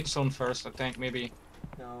the green zone first, I think, maybe.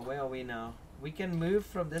 No, where are we now? We can move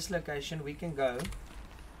from this location. We can go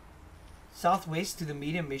southwest to the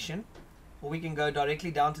medium mission, or we can go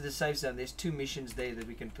directly down to the safe zone. There's 2 missions there that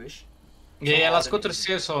we can push. Yeah, let's go to the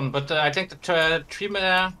safe zone. But I think the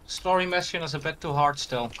 3-story mission is a bit too hard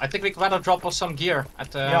still. I think we better drop off some gear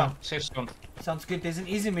at the safe zone. Sounds good. There's an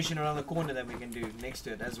easy mission around the corner that we can do next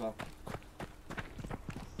to it as well.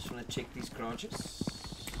 Just want to check these garages.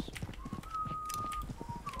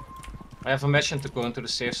 I have a mission to go into the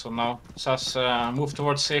safe zone now. It says move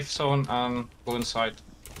towards safe zone and go inside.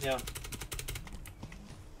 Yeah.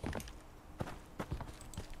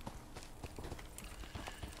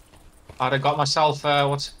 I got myself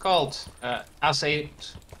what's it called?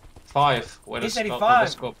 S85 with S85. a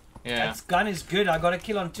scope. Yeah. That gun is good. I got a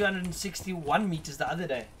kill on 261 meters the other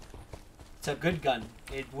day. It's a good gun.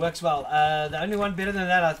 It works well. The only one better than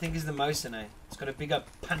that I think is the Mosin. It's got a bigger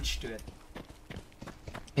punch to it.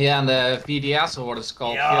 Yeah, and the VDS or what it's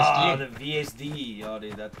called. Yeah, VSD. the VSD. Yeah,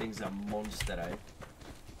 dude, that thing's a monster, eh?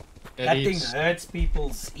 It That thing hurts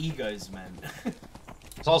people's egos, man.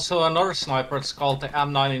 There's also another sniper. It's called the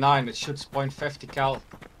M99. It shoots .50 cal.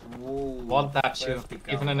 Ooh, One taps you,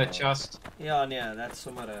 even in the chest. Yeah, that's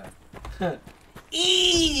somewhat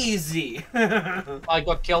easy. I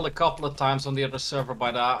got killed a couple of times on the other server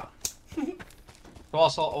by that. It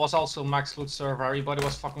was also max loot server. Everybody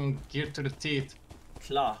was fucking geared to the teeth.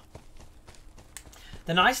 Klar.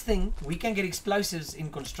 The nice thing, we can get explosives in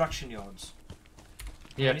construction yards.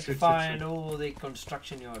 Yeah, we need to find all the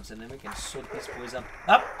construction yards and then we can sort these boys up.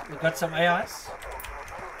 We've got some AIs.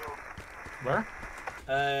 Where?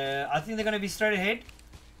 I think they're going to be straight ahead.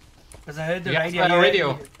 Because I heard the radio. radio.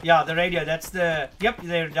 Radio. Yeah, the radio. That's the... Yep,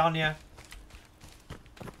 they're down here.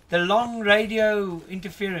 The long radio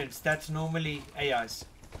interference, that's normally AIs.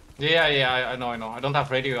 Yeah, I know. I don't have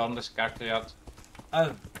radio on this character yet.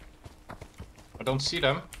 Oh. I don't see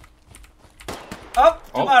them. Oh,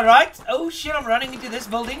 to my right. Oh shit, I'm running into this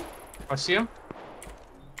building. I see him.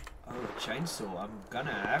 Oh, a chainsaw. I'm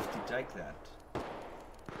gonna have to take that.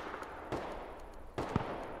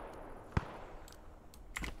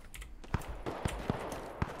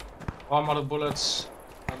 One more bullets.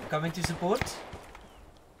 I'm coming to support.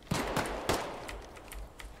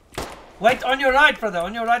 Wait, on your right, brother.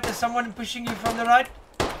 On your right, there's someone pushing you from the right.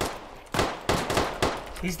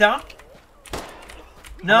 He's down.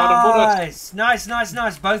 Nice.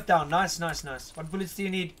 Both down. Nice. What bullets do you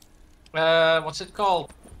need? What's it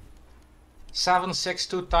called?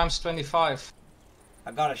 7.62 times 25.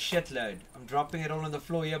 I got a shitload. I'm dropping it all on the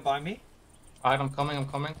floor here by me. Alright, I'm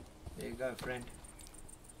coming. There you go, friend.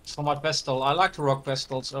 It's for my pistol. I like to rock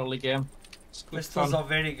pistols early game. Pistols are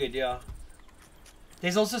very good, yeah.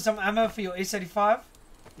 There's also some ammo for your S85.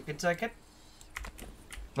 You can take it.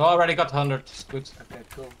 No, I already got 100. It's good. Okay,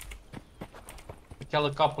 cool. I kill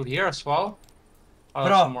a couple here as well.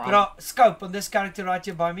 Bro, scope on this character right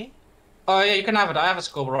here by me. Oh yeah, you can have it. I have a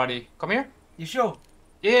scope already. Come here. You sure?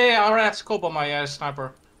 Yeah, I already have scope on my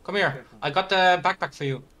sniper. Come here. Okay, cool. I got the backpack for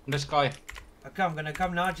you. This guy. Okay, I'm gonna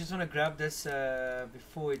come now. I just want to grab this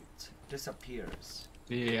before it disappears.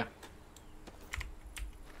 Yeah.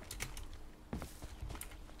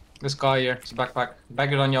 This guy here, it's a backpack.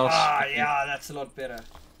 Bag it on yours. Ah, yeah, that's a lot better.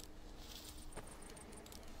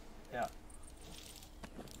 Yeah.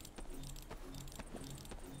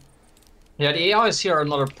 Yeah, the AIs here are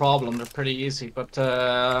another problem. They're pretty easy, but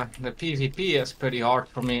the PvP is pretty hard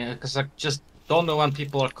for me because I just don't know when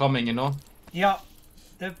people are coming, you know? Yeah,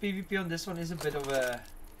 the PvP on this one is a bit of a...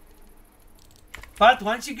 But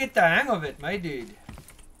once you get the hang of it, my dude,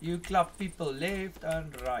 you club people left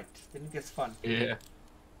and right. Then it gets fun. Yeah.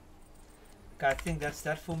 Okay, I think that's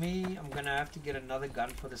that for me. I'm gonna have to get another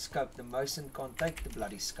gun for the scope. The Mosin can't take the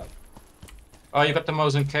bloody scope. Oh, you got the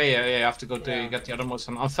Mosin K. Yeah, you have to go to get the other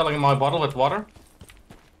Mosin. I'm filling my bottle with water.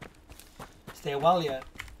 Stay well, yeah.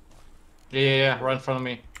 Yeah, right in front of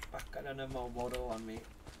me. Fuck, I don't have my bottle on me.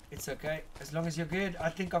 It's okay, as long as you're good. I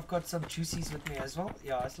think I've got some juicies with me as well.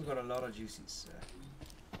 Yeah, I still got a lot of juicies.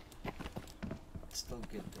 It's still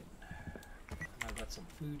good then. And I've got some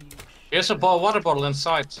foodies. Here's a water bottle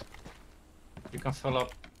inside. You can fill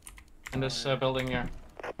up in this building here.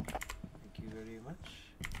 Thank you very much.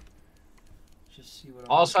 Just see what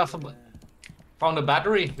Also have found a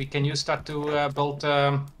battery. We can use that to build...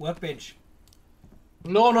 workbench.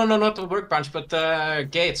 No, not the workbench, but the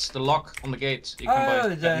gates, the lock on the gates. You can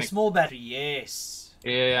buy the small battery, yes.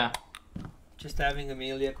 Yeah. Just having a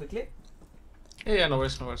meal here quickly. Yeah, no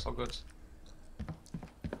worries, all good.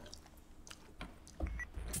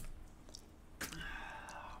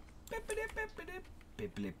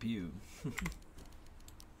 Pew.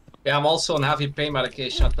 Yeah, I'm also on heavy pain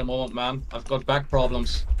medication at the moment, man. I've got back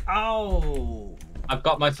problems. Ow! I've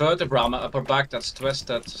got my vertebra, my upper back that's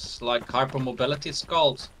twisted. It's like hypermobility, it's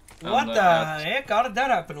called. What the heck? How did that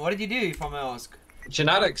happen? What did you do, if I may ask?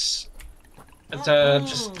 Genetics.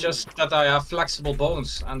 It's just that I have flexible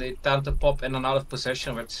bones and they tend to pop in and out of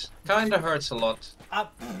position, which kinda hurts a lot.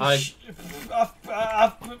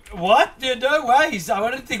 What? No ways! I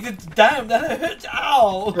want to think that. Damn, that hurts!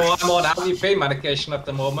 Ow! So I'm on heavy pain medication at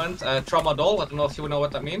the moment. Tramadol. I don't know if you know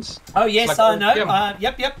what that means. Oh yes, like I know.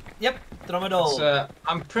 Yep. Tramadol.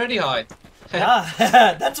 I'm pretty high. Yeah,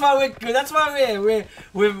 that's why we're. That's why we're.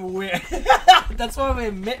 That's why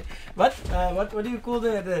we're. What do you call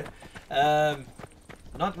the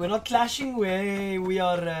we're not clashing. We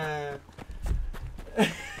are.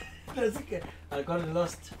 That's okay. I got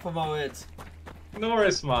lost for my words. No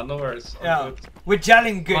worries, man. No worries. Yeah, we're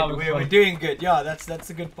gelling good. Well, we're doing good. Yeah, that's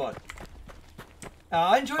the good part.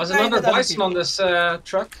 I enjoy There's playing another with bison on this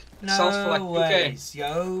truck. Sells for like No 2K. ways,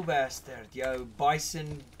 yo bastard, yo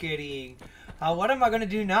bison carrying. What am I gonna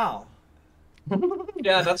do now?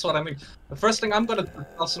 Yeah, that's what I mean. The first thing I'm gonna do is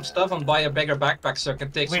sell some stuff and buy a bigger backpack so I can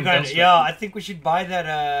take some guns with me. I think we should buy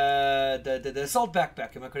that the assault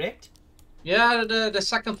backpack. Am I correct? Yeah, the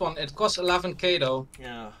second one. It costs 11K though.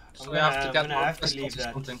 Yeah, So we have to get more have to pistols leave or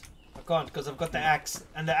that. something. I can't because I've got the axe,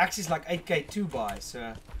 and the axe is like 8K to buy.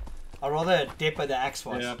 So I'd rather depot the axe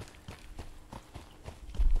first. Yeah.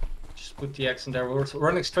 Just put the axe in there. We're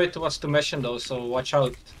running straight towards the mission though, so watch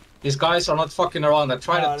out. These guys are not fucking around. I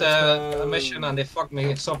tried a mission and they fucked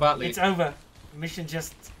me so badly. It's over. Mission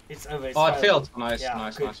it's over. It's it failed. Nice, yeah,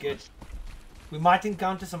 nice. Good. We might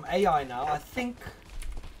encounter some AI now. I think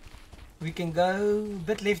we can go a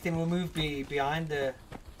bit left and we'll move behind the...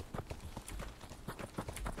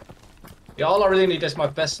 Yeah, all I really need is my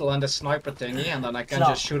pistol and the sniper thingy, and then I can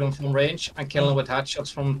just shoot them from range and kill them with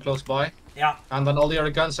headshots from close by. Yeah. And then all the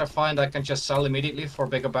other guns I find I can just sell immediately for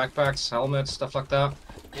bigger backpacks, helmets, stuff like that.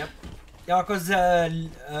 Yep. Yeah, because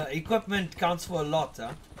equipment counts for a lot,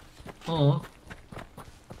 huh? Mm-hmm.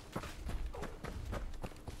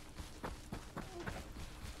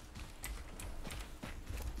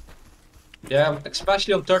 Yeah,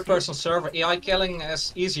 especially on third-person server, AI killing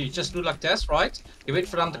is easy. You just do like this, right? You wait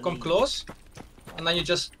for them to come close, and then you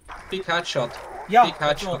just peek headshot. Yeah, peek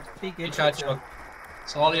headshot. Peek headshot. Yeah.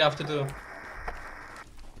 That's all you have to do.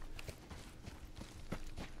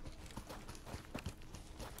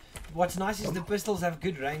 What's nice is the pistols have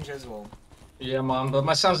good range as well. Yeah, man, but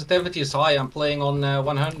my sensitivity is high. I'm playing on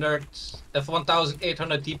 1800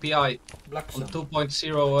 DPI on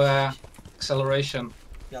 2.0 acceleration.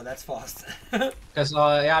 Yeah, that's fast. Because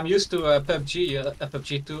yeah, I'm used to PUBG,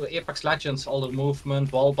 PUBG 2, Apex Legends, all the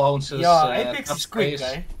movement, wall bounces. Yeah, Apex is quick,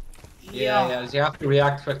 eh? Yeah, you have to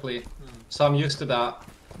react quickly. So I'm used to that.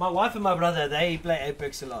 My wife and my brother, they play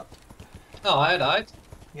Apex a lot. Oh, I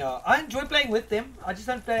Yeah, I enjoy playing with them. I just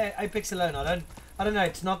don't play Apex alone. I don't know.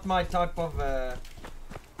 It's not my type of.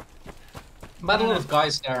 Met a lot of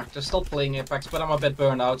guys there. They're still playing Apex, but I'm a bit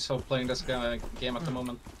burned out, so playing this game at the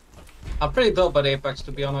moment. I'm pretty dull at Apex,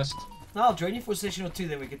 to be honest. No, I'll join you for a session or two,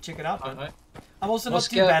 then we can check it out, man. Alright. I'm also not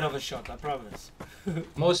Most too ca- bad of a shot, I promise.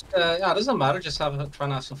 Yeah, it doesn't matter. Just trying to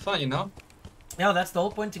have some fun, you know. Yeah, that's the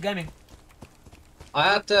whole point to gaming. I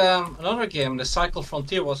had another game. The Cycle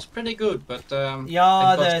Frontier was pretty good, but Yeah, it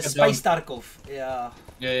got the shut Space down. Tarkov. Yeah.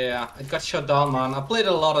 Yeah, it got shut down, man. I played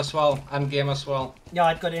it a lot as well, and game as well.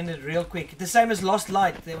 Yeah, it got ended real quick. The same as Lost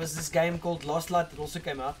Light. There was this game called Lost Light that also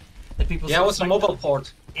came out. That people Yeah, it was a mobile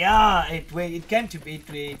port. Yeah, it came to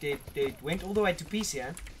it went all the way to PC,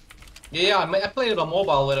 eh? Yeah, I played it on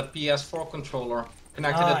mobile with a PS4 controller,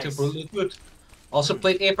 connected it to Nice. Bluetooth. Also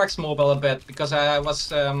played Apex Mobile a bit because I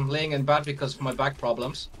was laying in bed because of my back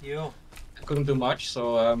problems. Yeah. I couldn't do much,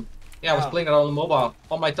 so yeah, I was Yeah. playing it on the mobile,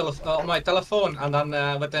 on my telephone, and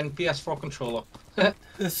then with an PS4 controller.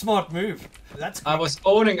 A smart move. That's I quick. was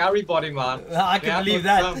owning everybody, man. I can Yeah, believe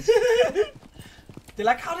no that. They're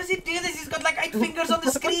like, how does he do this? He's got like 8 fingers on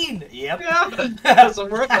the screen. Yep. Yeah, it doesn't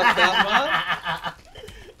work like that, man.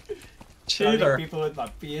 Trolling Cheater. people with my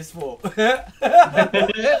PS4.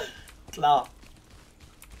 Klar.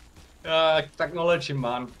 Technology,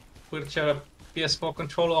 man. Put your PS4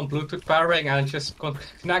 controller on Bluetooth pairing and just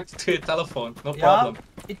connect it to your telephone. No Yeah. problem.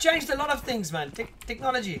 It changed a lot of things, man.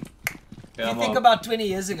 Technology. Yeah, If you think man. about 20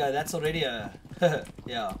 years ago, that's already a...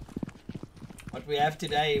 yeah. What we have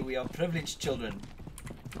today, we are privileged children.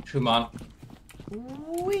 True, man.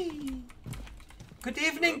 Wee. Good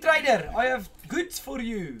evening, trader. I have goods for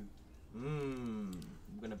you. I'm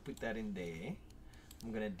gonna put that in there.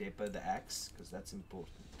 I'm gonna depot the axe because that's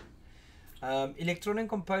important. Electronic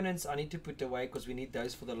components I need to put away because we need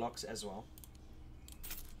those for the locks as well.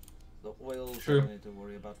 The oils I True. don't need to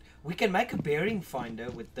worry about. We can make a bearing finder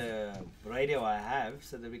with the radio I have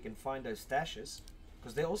so that we can find those stashes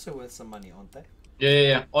because they're also worth some money, aren't they?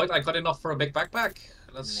 Yeah. Oh, I got enough for a big backpack.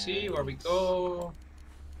 Let's see where we Nice. go.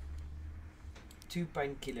 2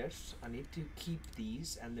 painkillers. I need to keep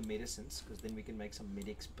these and the medicines because then we can make some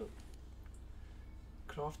medics pill.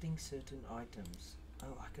 Crafting certain items.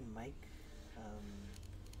 Oh, I can make.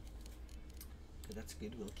 Okay, that's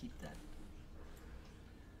good. We'll keep that.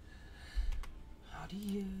 How do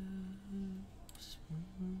you?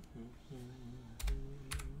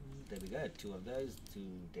 There we go. 2 of those to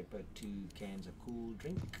depot 2 cans of cool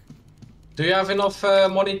drink. Do you have enough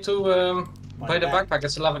money to buy the back. backpack?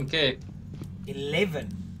 It's 11k.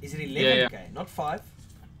 11. Is it 11k? Yeah. Not 5.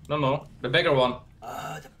 No, the bigger one.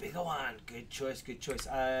 Oh, the bigger one. Good choice, good choice.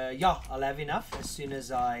 Yeah, I'll have enough as soon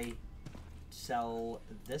as I sell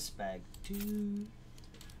this bag too.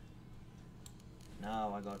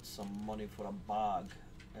 Now I got some money for a bag.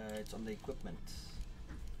 It's on the equipment.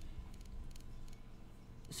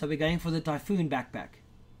 So we're going for the Typhoon backpack.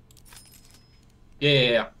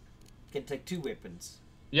 Yeah. Can take 2 weapons.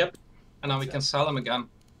 Yep. And now we can sell them again.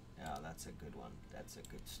 Yeah, that's a good one. That's a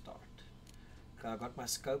good start. Okay, I got my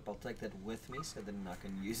scope. I'll take that with me so then I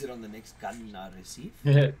can use it on the next gun I receive.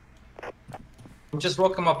 I'm just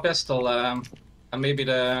rocking my pistol and maybe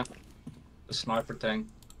the sniper thing.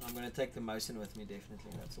 I'm gonna take the Mosin with me,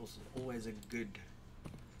 definitely. That's also always a good.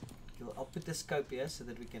 I'll put the scope here so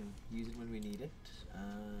that we can use it when we need it.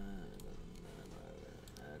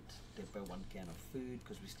 Depot 1 can of food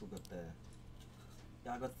because we still got the.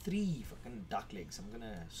 Yeah, I got 3 fucking duck legs. I'm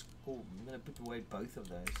gonna put away both of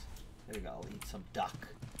those. There we go. I'll eat some duck.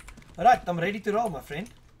 All right, I'm ready to roll, my friend.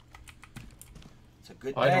 It's a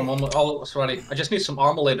good day. I'm almost ready. I just need some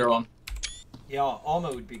armor later on. Yeah,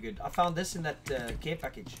 armor would be good. I found this in that care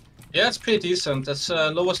package. Yeah, it's pretty decent. It's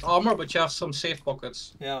lowest armor, but you have some safe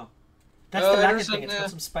pockets. Yeah. That's the latter there's thing. an, It's got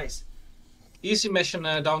some space. Easy mission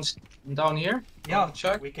down here. Yeah,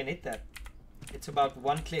 check. we can hit that. It's about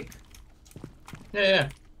 1 click. Yeah.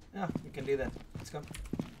 Yeah, we can do that. Let's go.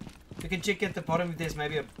 We can check at the bottom if there's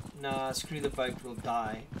maybe a... Nah, screw the boat, we'll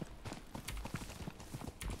die.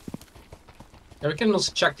 Yeah, we can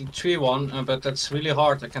also check the tree one, but that's really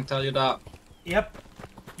hard, I can tell you that. Yep.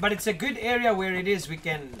 But it's a good area where it is. We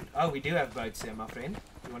can... Oh, we do have boats there, my friend.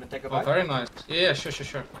 You want to take a Oh, boat? very nice. Yeah,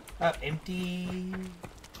 sure. Empty...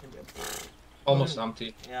 Almost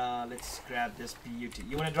empty. Yeah, let's grab this beauty.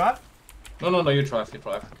 You want to drive? No, you drive.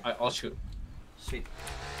 I'll shoot. Sweet.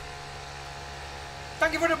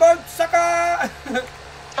 Thank you for the boat, sucker!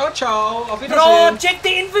 Ciao, auf Bro, Wiedersehen. check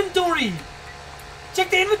the inventory! Check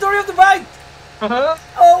the inventory of the boat! Uh-huh.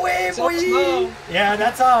 Oh, wait, It's boy! ours now. Yeah,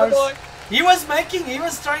 that's ours. Bye-bye. He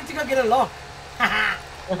was trying to go get a lock.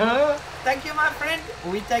 Uh-huh. Thank you, my friend.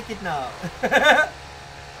 We take it now.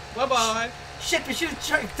 Bye-bye. Shit, we should have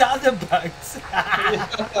checked the other boats.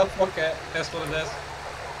 Okay, that's what it is.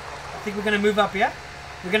 I think we're gonna move up here.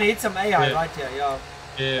 We're gonna hit some AI Yeah. right here, yeah.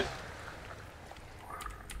 Yeah.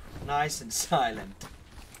 Nice and silent.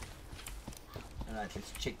 Alright,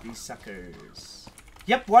 let's check these suckers.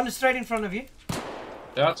 Yep, one is straight in front of you.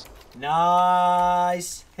 That.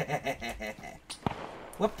 Nice.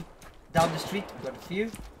 Whoop. Down the street, got a few.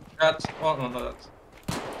 That. Oh, no, no, that.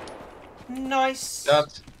 Nice.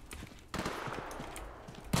 That.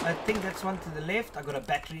 I think that's one to the left. I got a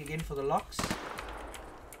battery again for the locks.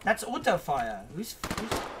 That's auto fire. Who's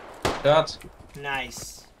That.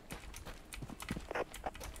 nice.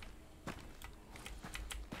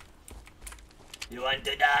 You want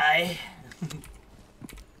to die?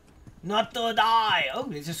 Not to die. Oh,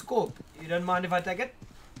 there's a scope. You don't mind if I take it?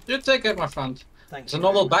 You take it, my friend. Thank There's you. a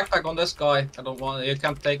normal backpack on this guy. I don't want. You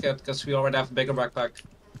can't take it because we already have a bigger backpack.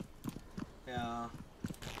 Yeah.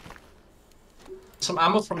 Some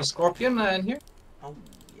ammo from the Scorpion in here. Oh,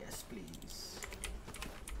 yes, please.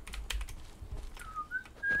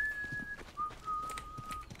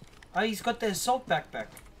 Oh, he's got the assault backpack.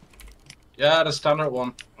 Yeah, the standard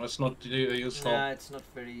one. It's not useful. Yeah, it's not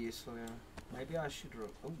very useful, yeah. Maybe I should...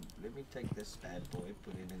 Oh, let me take this bad boy,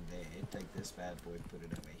 put it in there. Take this bad boy, put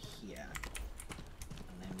it over here.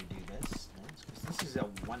 And then we do this. Because this is a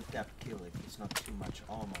one-tap kill if it's not too much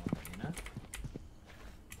armor on it, you know?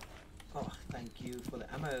 Oh, thank you for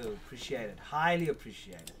the ammo. Appreciate it. Highly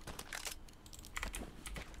appreciate it.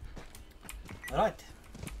 Alright.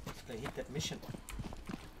 Let's go hit that mission.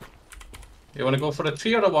 You want to go for the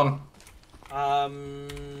 3 or the 1?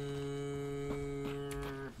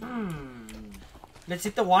 Let's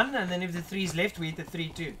hit the 1, and then if the 3 is left, we hit the 3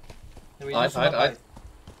 too. Then we I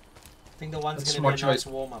think the 1's That's going to be a nice choice.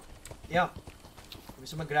 warm up. Yeah. I'm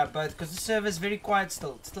just going to grab both, because the server's very quiet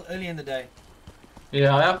still. It's still early in the day.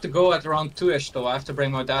 Yeah, I have to go at around 2ish though. I have to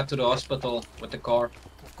bring my dad to the hospital with the car.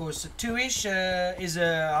 Of course, 2ish is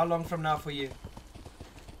how long from now for you?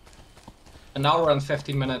 An hour and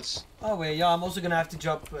 15 minutes. Oh, well, yeah, I'm also going to have to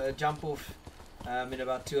jump off in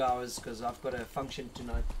about 2 hours, because I've got a function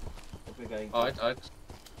tonight that we're going to. Alright.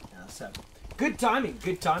 Yeah, so, good timing,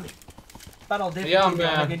 good timing. But I'll definitely be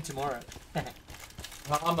on again tomorrow.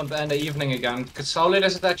 I'm in the evening again. Cause how late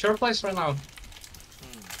is it at your place right now?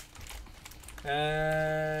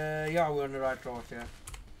 Yeah, we're on the right track, yeah.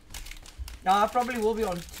 Now, I probably will be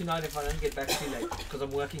on tonight if I don't get back too late, because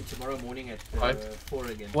I'm working tomorrow morning at 4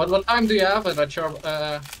 again. What time do you have it at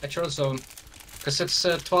your zone? Because it's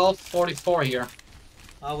 12:44 here.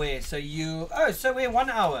 Oh, where? So you... Oh, so we're 1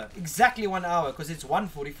 hour. Exactly 1 hour, because it's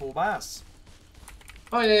 1:44 by us.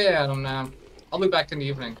 Oh yeah, I'll be back in the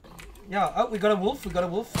evening. Yeah, oh, we got a wolf, we got a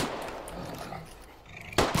wolf.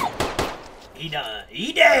 He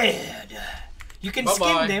dead! You can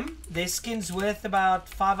skin them. Their skin's worth about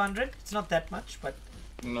 500. It's not that much, but...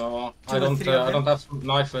 No, Two I or don't. three of I don't have a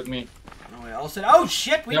knife with me. Oh, yeah. Also, oh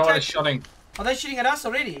shit! They're already shooting. Are they shooting at us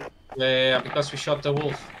already? Yeah, because we shot the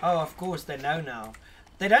wolf. Oh, of course, they know now.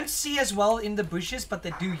 They don't see as well in the bushes, but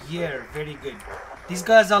they do hear very good. These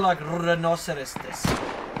guys are like rhinoceroses.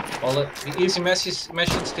 Well, the easy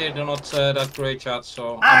missions they're not that great yet,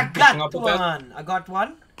 so I I'm pushing up got a bit. one! I got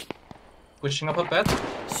one. Pushing up a bit.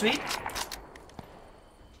 Sweet.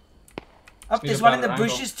 Up, Need there's a one in the better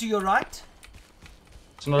bushes angle. to your right.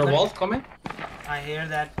 It's another wolf coming. I hear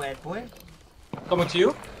that bad boy. Coming to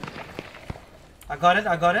you. I got it,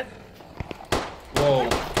 I got it. Whoa.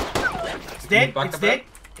 It's dead, back it's a bit. dead.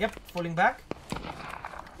 Yep, falling back.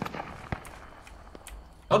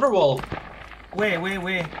 Another wolf. Where?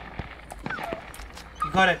 You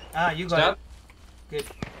got it. Ah, you got That? it. Good.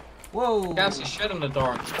 Whoa. Can't see shit in the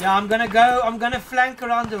dark. Yeah, I'm gonna flank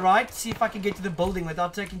around the right, see if I can get to the building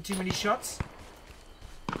without taking too many shots.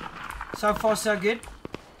 So far, so good.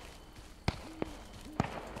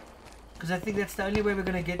 Because I think that's the only way we're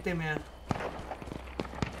gonna get them here.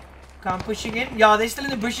 Okay, I'm pushing in. Yeah, they're still in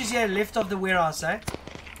the bushes here, left of the warehouse, eh?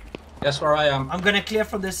 That's where I am. I'm gonna clear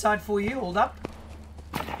from this side for you. Hold up.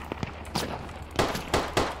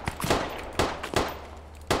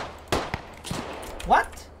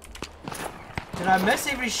 What? Did I miss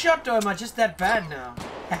every shot, or am I just that bad now?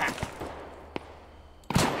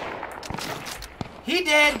 He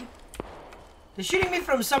dead! They're shooting me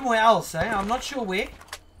from somewhere else, eh? I'm not sure where.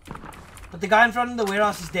 But the guy in front of the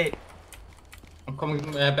warehouse is dead. I'm coming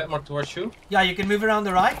a bit more towards you. Yeah, you can move around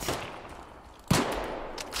the right.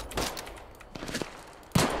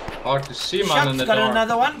 Hard to see, man, Shot, in the got dark.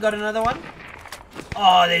 another one.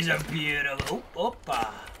 Oh, there's a beautiful...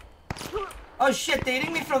 Oppa. Oh shit, they're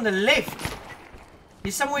hitting me from the left.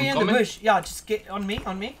 He's somewhere here in the bush. Yeah, just get on me,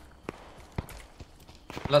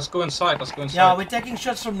 Let's go inside, Yeah, we're taking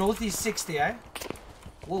shots from northeast 60, eh?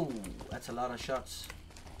 Whoa, that's a lot of shots.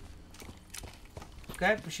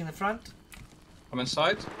 Okay, pushing the front. I'm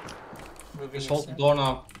inside. Moving Just hold the inside. door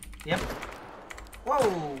now. Yep.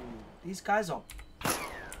 Whoa! These guys are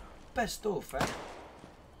pissed off, eh?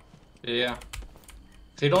 Yeah.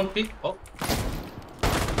 They don't peek. Oh.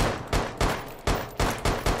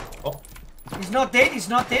 Oh. He's not dead, he's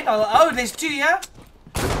not dead. Oh, there's two here.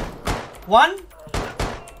 One.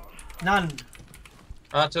 None.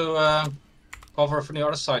 I had to cover from the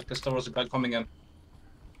other side because there was a guy coming in.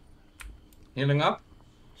 Healing up.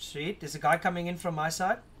 Sweet. There's a guy coming in from my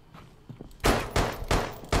side.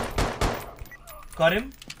 Got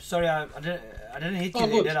him. Sorry, I didn't hit you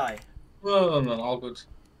there, did I? No, all good.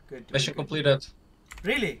 Good. Mission completed.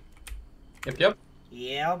 Really? Yep.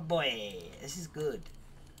 Yeah, boy. This is good.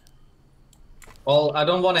 Well, I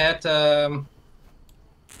don't want to add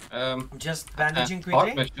Just bandaging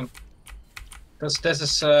hard quickly. mission. Because this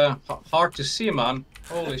is hard to see, man.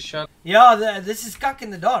 Holy shit. Yeah, this is cuck in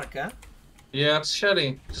the dark, huh? Yeah, it's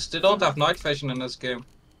shitty. Just they don't have night vision in this game.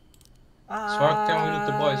 So how can we loot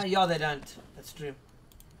the boys? Yeah, they don't. That's true.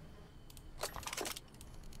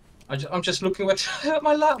 I'm just looking with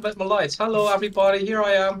my lights. Hello, everybody. Here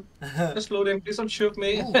I am. Just looting. Please don't shoot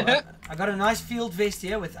me. Ooh, I got a nice field vest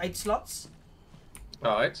here with 8 slots.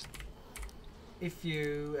 Right. If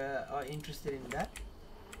you are interested in that.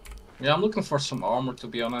 Yeah, I'm looking for some armor, to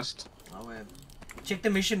be honest. Oh, check the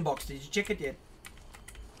mission box. Did you check it yet?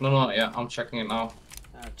 No, yeah, I'm checking it now.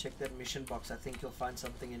 Check that mission box. I think you'll find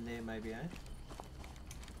something in there, maybe, eh?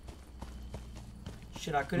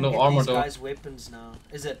 Shit, I couldn't No get armor, these though. guys' weapons now.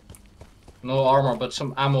 Is it? No armor, but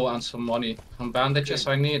some ammo and some money. Some bandages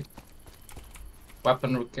Good. I need.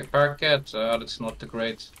 Weapon repair kit. That's not the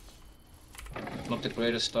greatest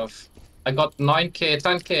stuff. I got 9k,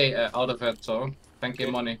 10k out of it, so 10k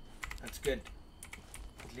Good. money. That's good.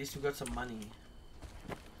 At least we got some money.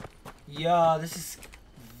 Yeah, this is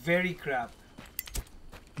very crap.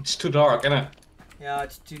 It's too dark, isn't it? Yeah,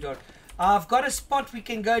 it's too dark. I've got a spot we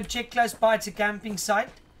can go and check close by. It's a camping site.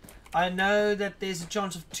 I know that there's a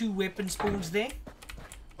chance of 2 weapon spawns there.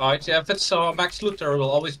 Right, yeah, if it's max loot, there will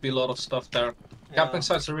always be a lot of stuff there. Yeah. Camping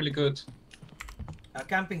sites are really good.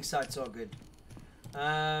 Camping sites are good.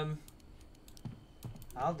 How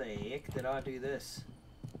the heck did I do this?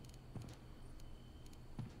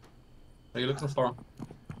 What are you looking for?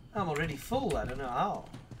 I'm already full. I don't know how.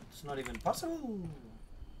 It's not even possible.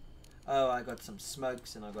 Oh, I got some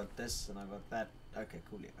smokes and I got this and I got that. Okay,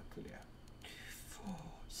 cool. Yeah, cool. Yeah. 4,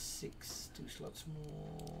 6, 2 slots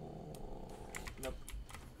more. Nope.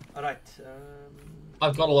 All right.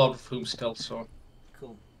 I've got a lot of room still, so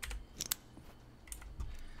Cool.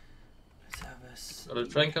 Let's have a. gotta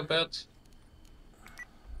drink a bit.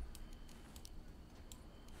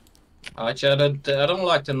 Alright, yeah, I don't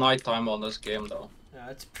like the nighttime on this game though. Yeah,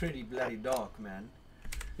 it's pretty bloody dark, man.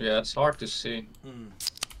 Yeah, it's hard to see.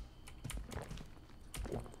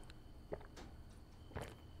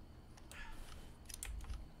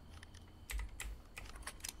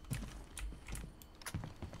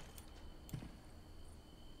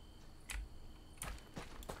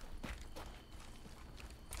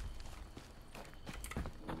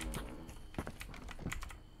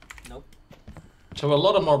 Nope. So a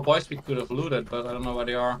lot of more boys we could have looted, but I don't know where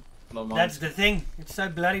they are. No mind. That's the thing. It's so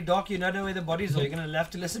bloody dark. You don't know where the bodies are. You're gonna have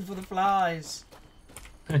to listen for the flies.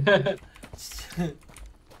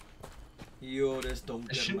 Yo, there's dumb.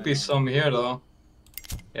 There should be some here though.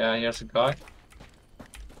 Yeah, here's a guy.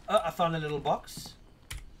 Oh, I found a little box.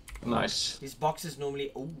 Nice. These boxes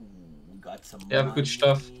normally. Oh, we got some. Yeah, money, good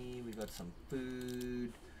stuff. We got some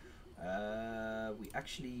food. We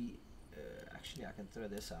actually, I can throw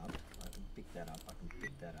this out. I can pick that up. I can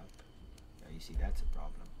pick that up. Yeah, you see, that's a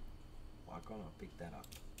problem. Why can't I pick that up?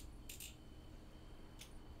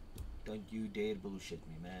 Don't you dare bullshit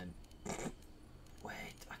me, man.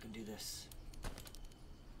 Wait, I can do this.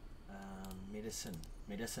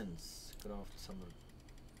 Medicines. Craft some.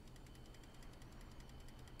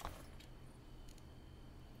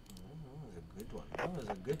 That was a good one. That was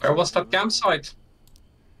a good. Where was that campsite?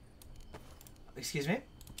 Excuse me?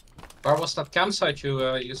 Where was that campsite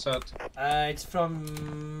you said? It's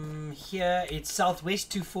from here. It's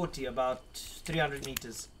southwest 240, about 300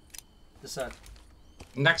 meters. This side.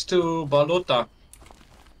 Next to Balota.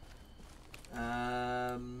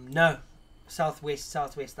 No. Southwest,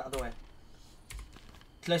 the other way.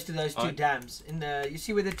 Close to those 2 Right. dams. You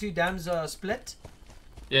see where the 2 dams are split?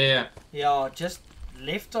 Yeah. Yeah, just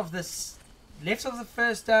left of the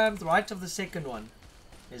first dam, right of the second one.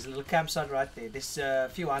 There's a little campsite right there. There's a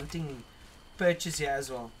few hunting perches here as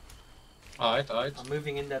well. Alright. I'm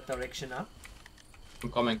moving in that direction now.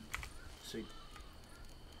 I'm coming. Sweet.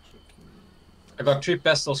 I got 3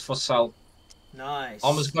 pistols for sale. Nice.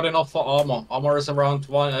 Almost got enough for armor. Armor is around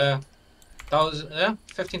Yeah,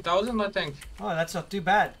 15,000 I think. Oh, that's not too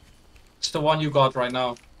bad. It's the one you got right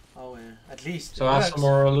now. Oh, yeah. At least. So it I have works. some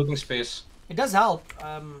more looting space. It does help.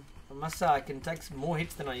 I must say I can take some more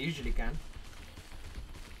hits than I usually can.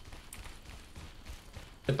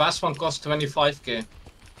 The best one costs 25k.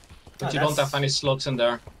 But Oh, you don't have that's- any slots in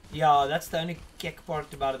there. Yeah, that's the only kick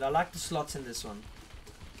part about it. I like the slots in this one.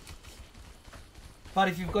 But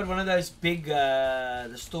if you've got one of those big,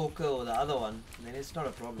 the Stalker or the other one, then it's not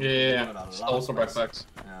a problem. Yeah, You've yeah, got a yeah. lot of Stalker space. backpacks.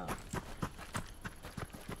 Yeah.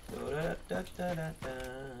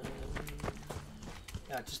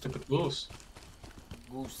 Yeah, just a Stupid wolves.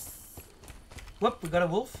 goose. Whoop, we got a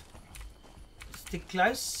wolf. Stick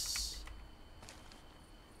close.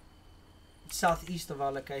 Southeast of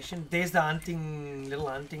our location. There's the little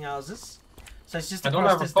hunting houses. So it's just I don't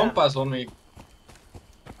across have a this dam. compass on me.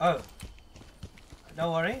 Oh.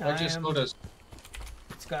 Don't worry. I just noticed.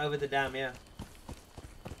 Let's go over the dam, yeah.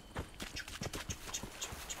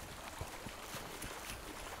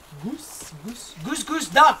 Goose, goose, goose, goose,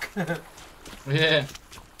 duck! Yeah.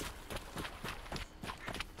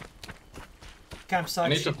 Campsite. I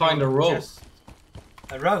need to shipping, find a rope. just-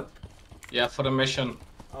 A rope? Yeah, for the mission.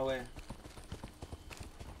 Oh, where?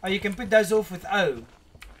 Oh, you can put those off with O.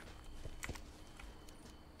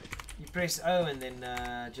 You press O and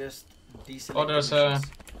then just deselect. Oh, there's the a-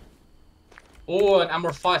 missions. Oh, an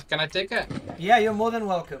Amber 5. Can I take it? Yeah, you're more than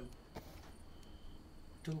welcome.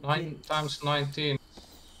 9 times 19.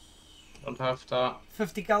 Don't have that.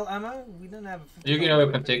 50 cal ammo? We don't have a 50 You cal know you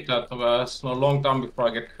ammo. can take that. It's not a long time before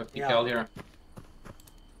I get 50 Yeah. cal here.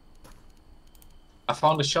 I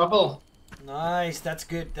found a shovel. Nice, that's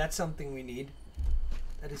good. That's something we need.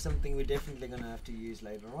 That is something we're definitely gonna have to use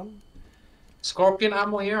later on. Scorpion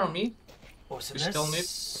ammo here on me. Awesomeness. You still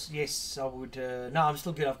need? Yes, I would. No, I'm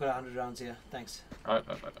still good. I've got 100 rounds here. Thanks. Right.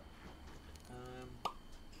 Um,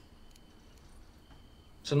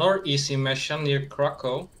 It's another easy mission near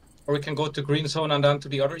Krakow. Or we can go to Green Zone and then to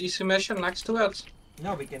the other easy mission next to it.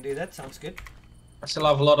 no, we can do that. Sounds good. I still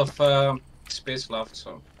have a lot of space left,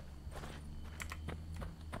 so.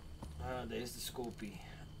 There's the Scorpy.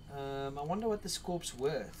 I wonder what the Scorp's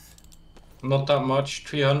worth. Not that much.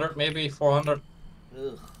 300 maybe, 400.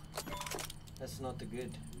 Ugh. That's not the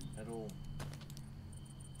good at all.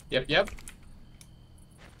 Yep.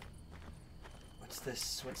 What's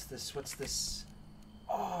this? What's this? What's this?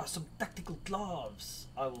 Oh, some tactical gloves.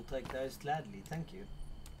 I will take those gladly. Thank you.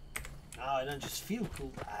 Now I don't just feel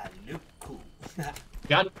cool. I look cool.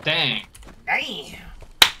 God dang. Damn.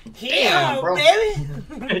 Damn, bro.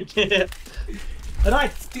 baby. Right,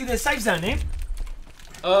 let's do the safe zone, eh?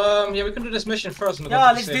 Yeah, we can do this mission first. And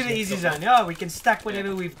Yeah, let's do the easy zone. Yeah, we can stack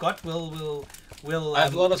whatever we've got. We'll. I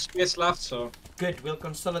have a lot of space left, so. Good. We'll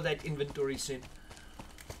consolidate inventory soon.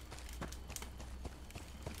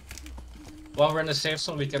 While we're in the safe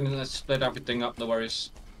zone, we can split everything up. No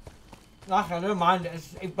worries. I don't mind,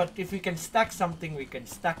 but if we can stack something, we can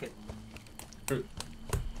stack it. True.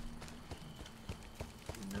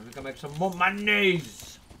 And then we can make some more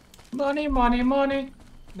monies. Money, money, money.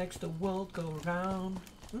 Makes the world go round.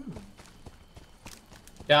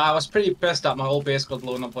 Yeah, I was pretty pissed that my whole base got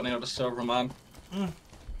blown up on the other server, man. Mm.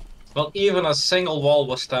 Well, even a single wall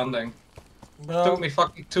was standing. Bro, Took me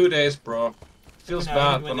fucking 2 days, bro. Feels No,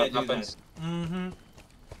 bad when when they that do happens. Mm-hmm.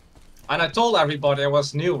 And I told everybody I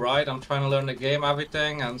was new, right? I'm trying to learn the game,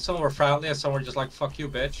 everything, and some were friendly and some were just like, fuck you,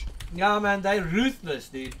 bitch. Yeah, man, they're ruthless,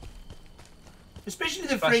 dude. Especially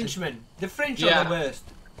the Frenchmen. The French are Yeah. the worst.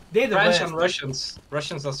 They're the French worst. and Russians.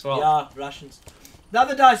 Russians as well. Yeah, Russians. The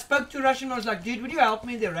other day I spoke to a Russian. I was like, dude, would you help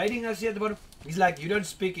me? They're raiding us here at the bottom. He's like, you don't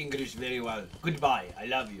speak English very well. Goodbye. I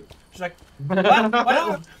love you. It's like, what?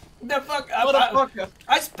 What the fuck? Motherfucker.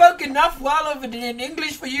 I spoke enough well of it in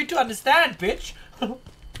English for you to understand, bitch.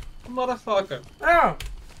 Motherfucker. Yeah.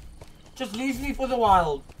 Just leave me for the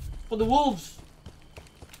wild. For the wolves.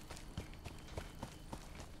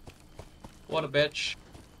 What a bitch.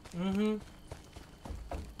 Mm-hmm.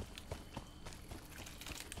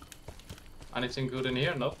 Anything good in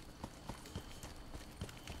here? Nope.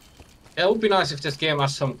 Yeah, it would be nice if this game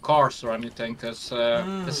has some cars or anything, because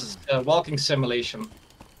this is a walking simulation.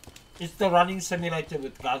 It's the running simulator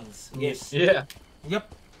with guns. Yes. Yeah,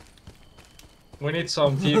 Yep. we need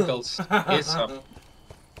some vehicles. ASAP.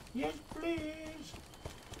 Yes, please.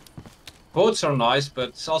 Boats are nice, but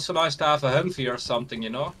it's also nice to have a Humvee or something, you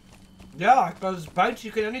know? Yeah, because boats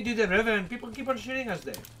you can only do the river and people keep on shooting us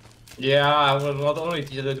there. Yeah, well, not only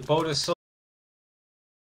the boat is so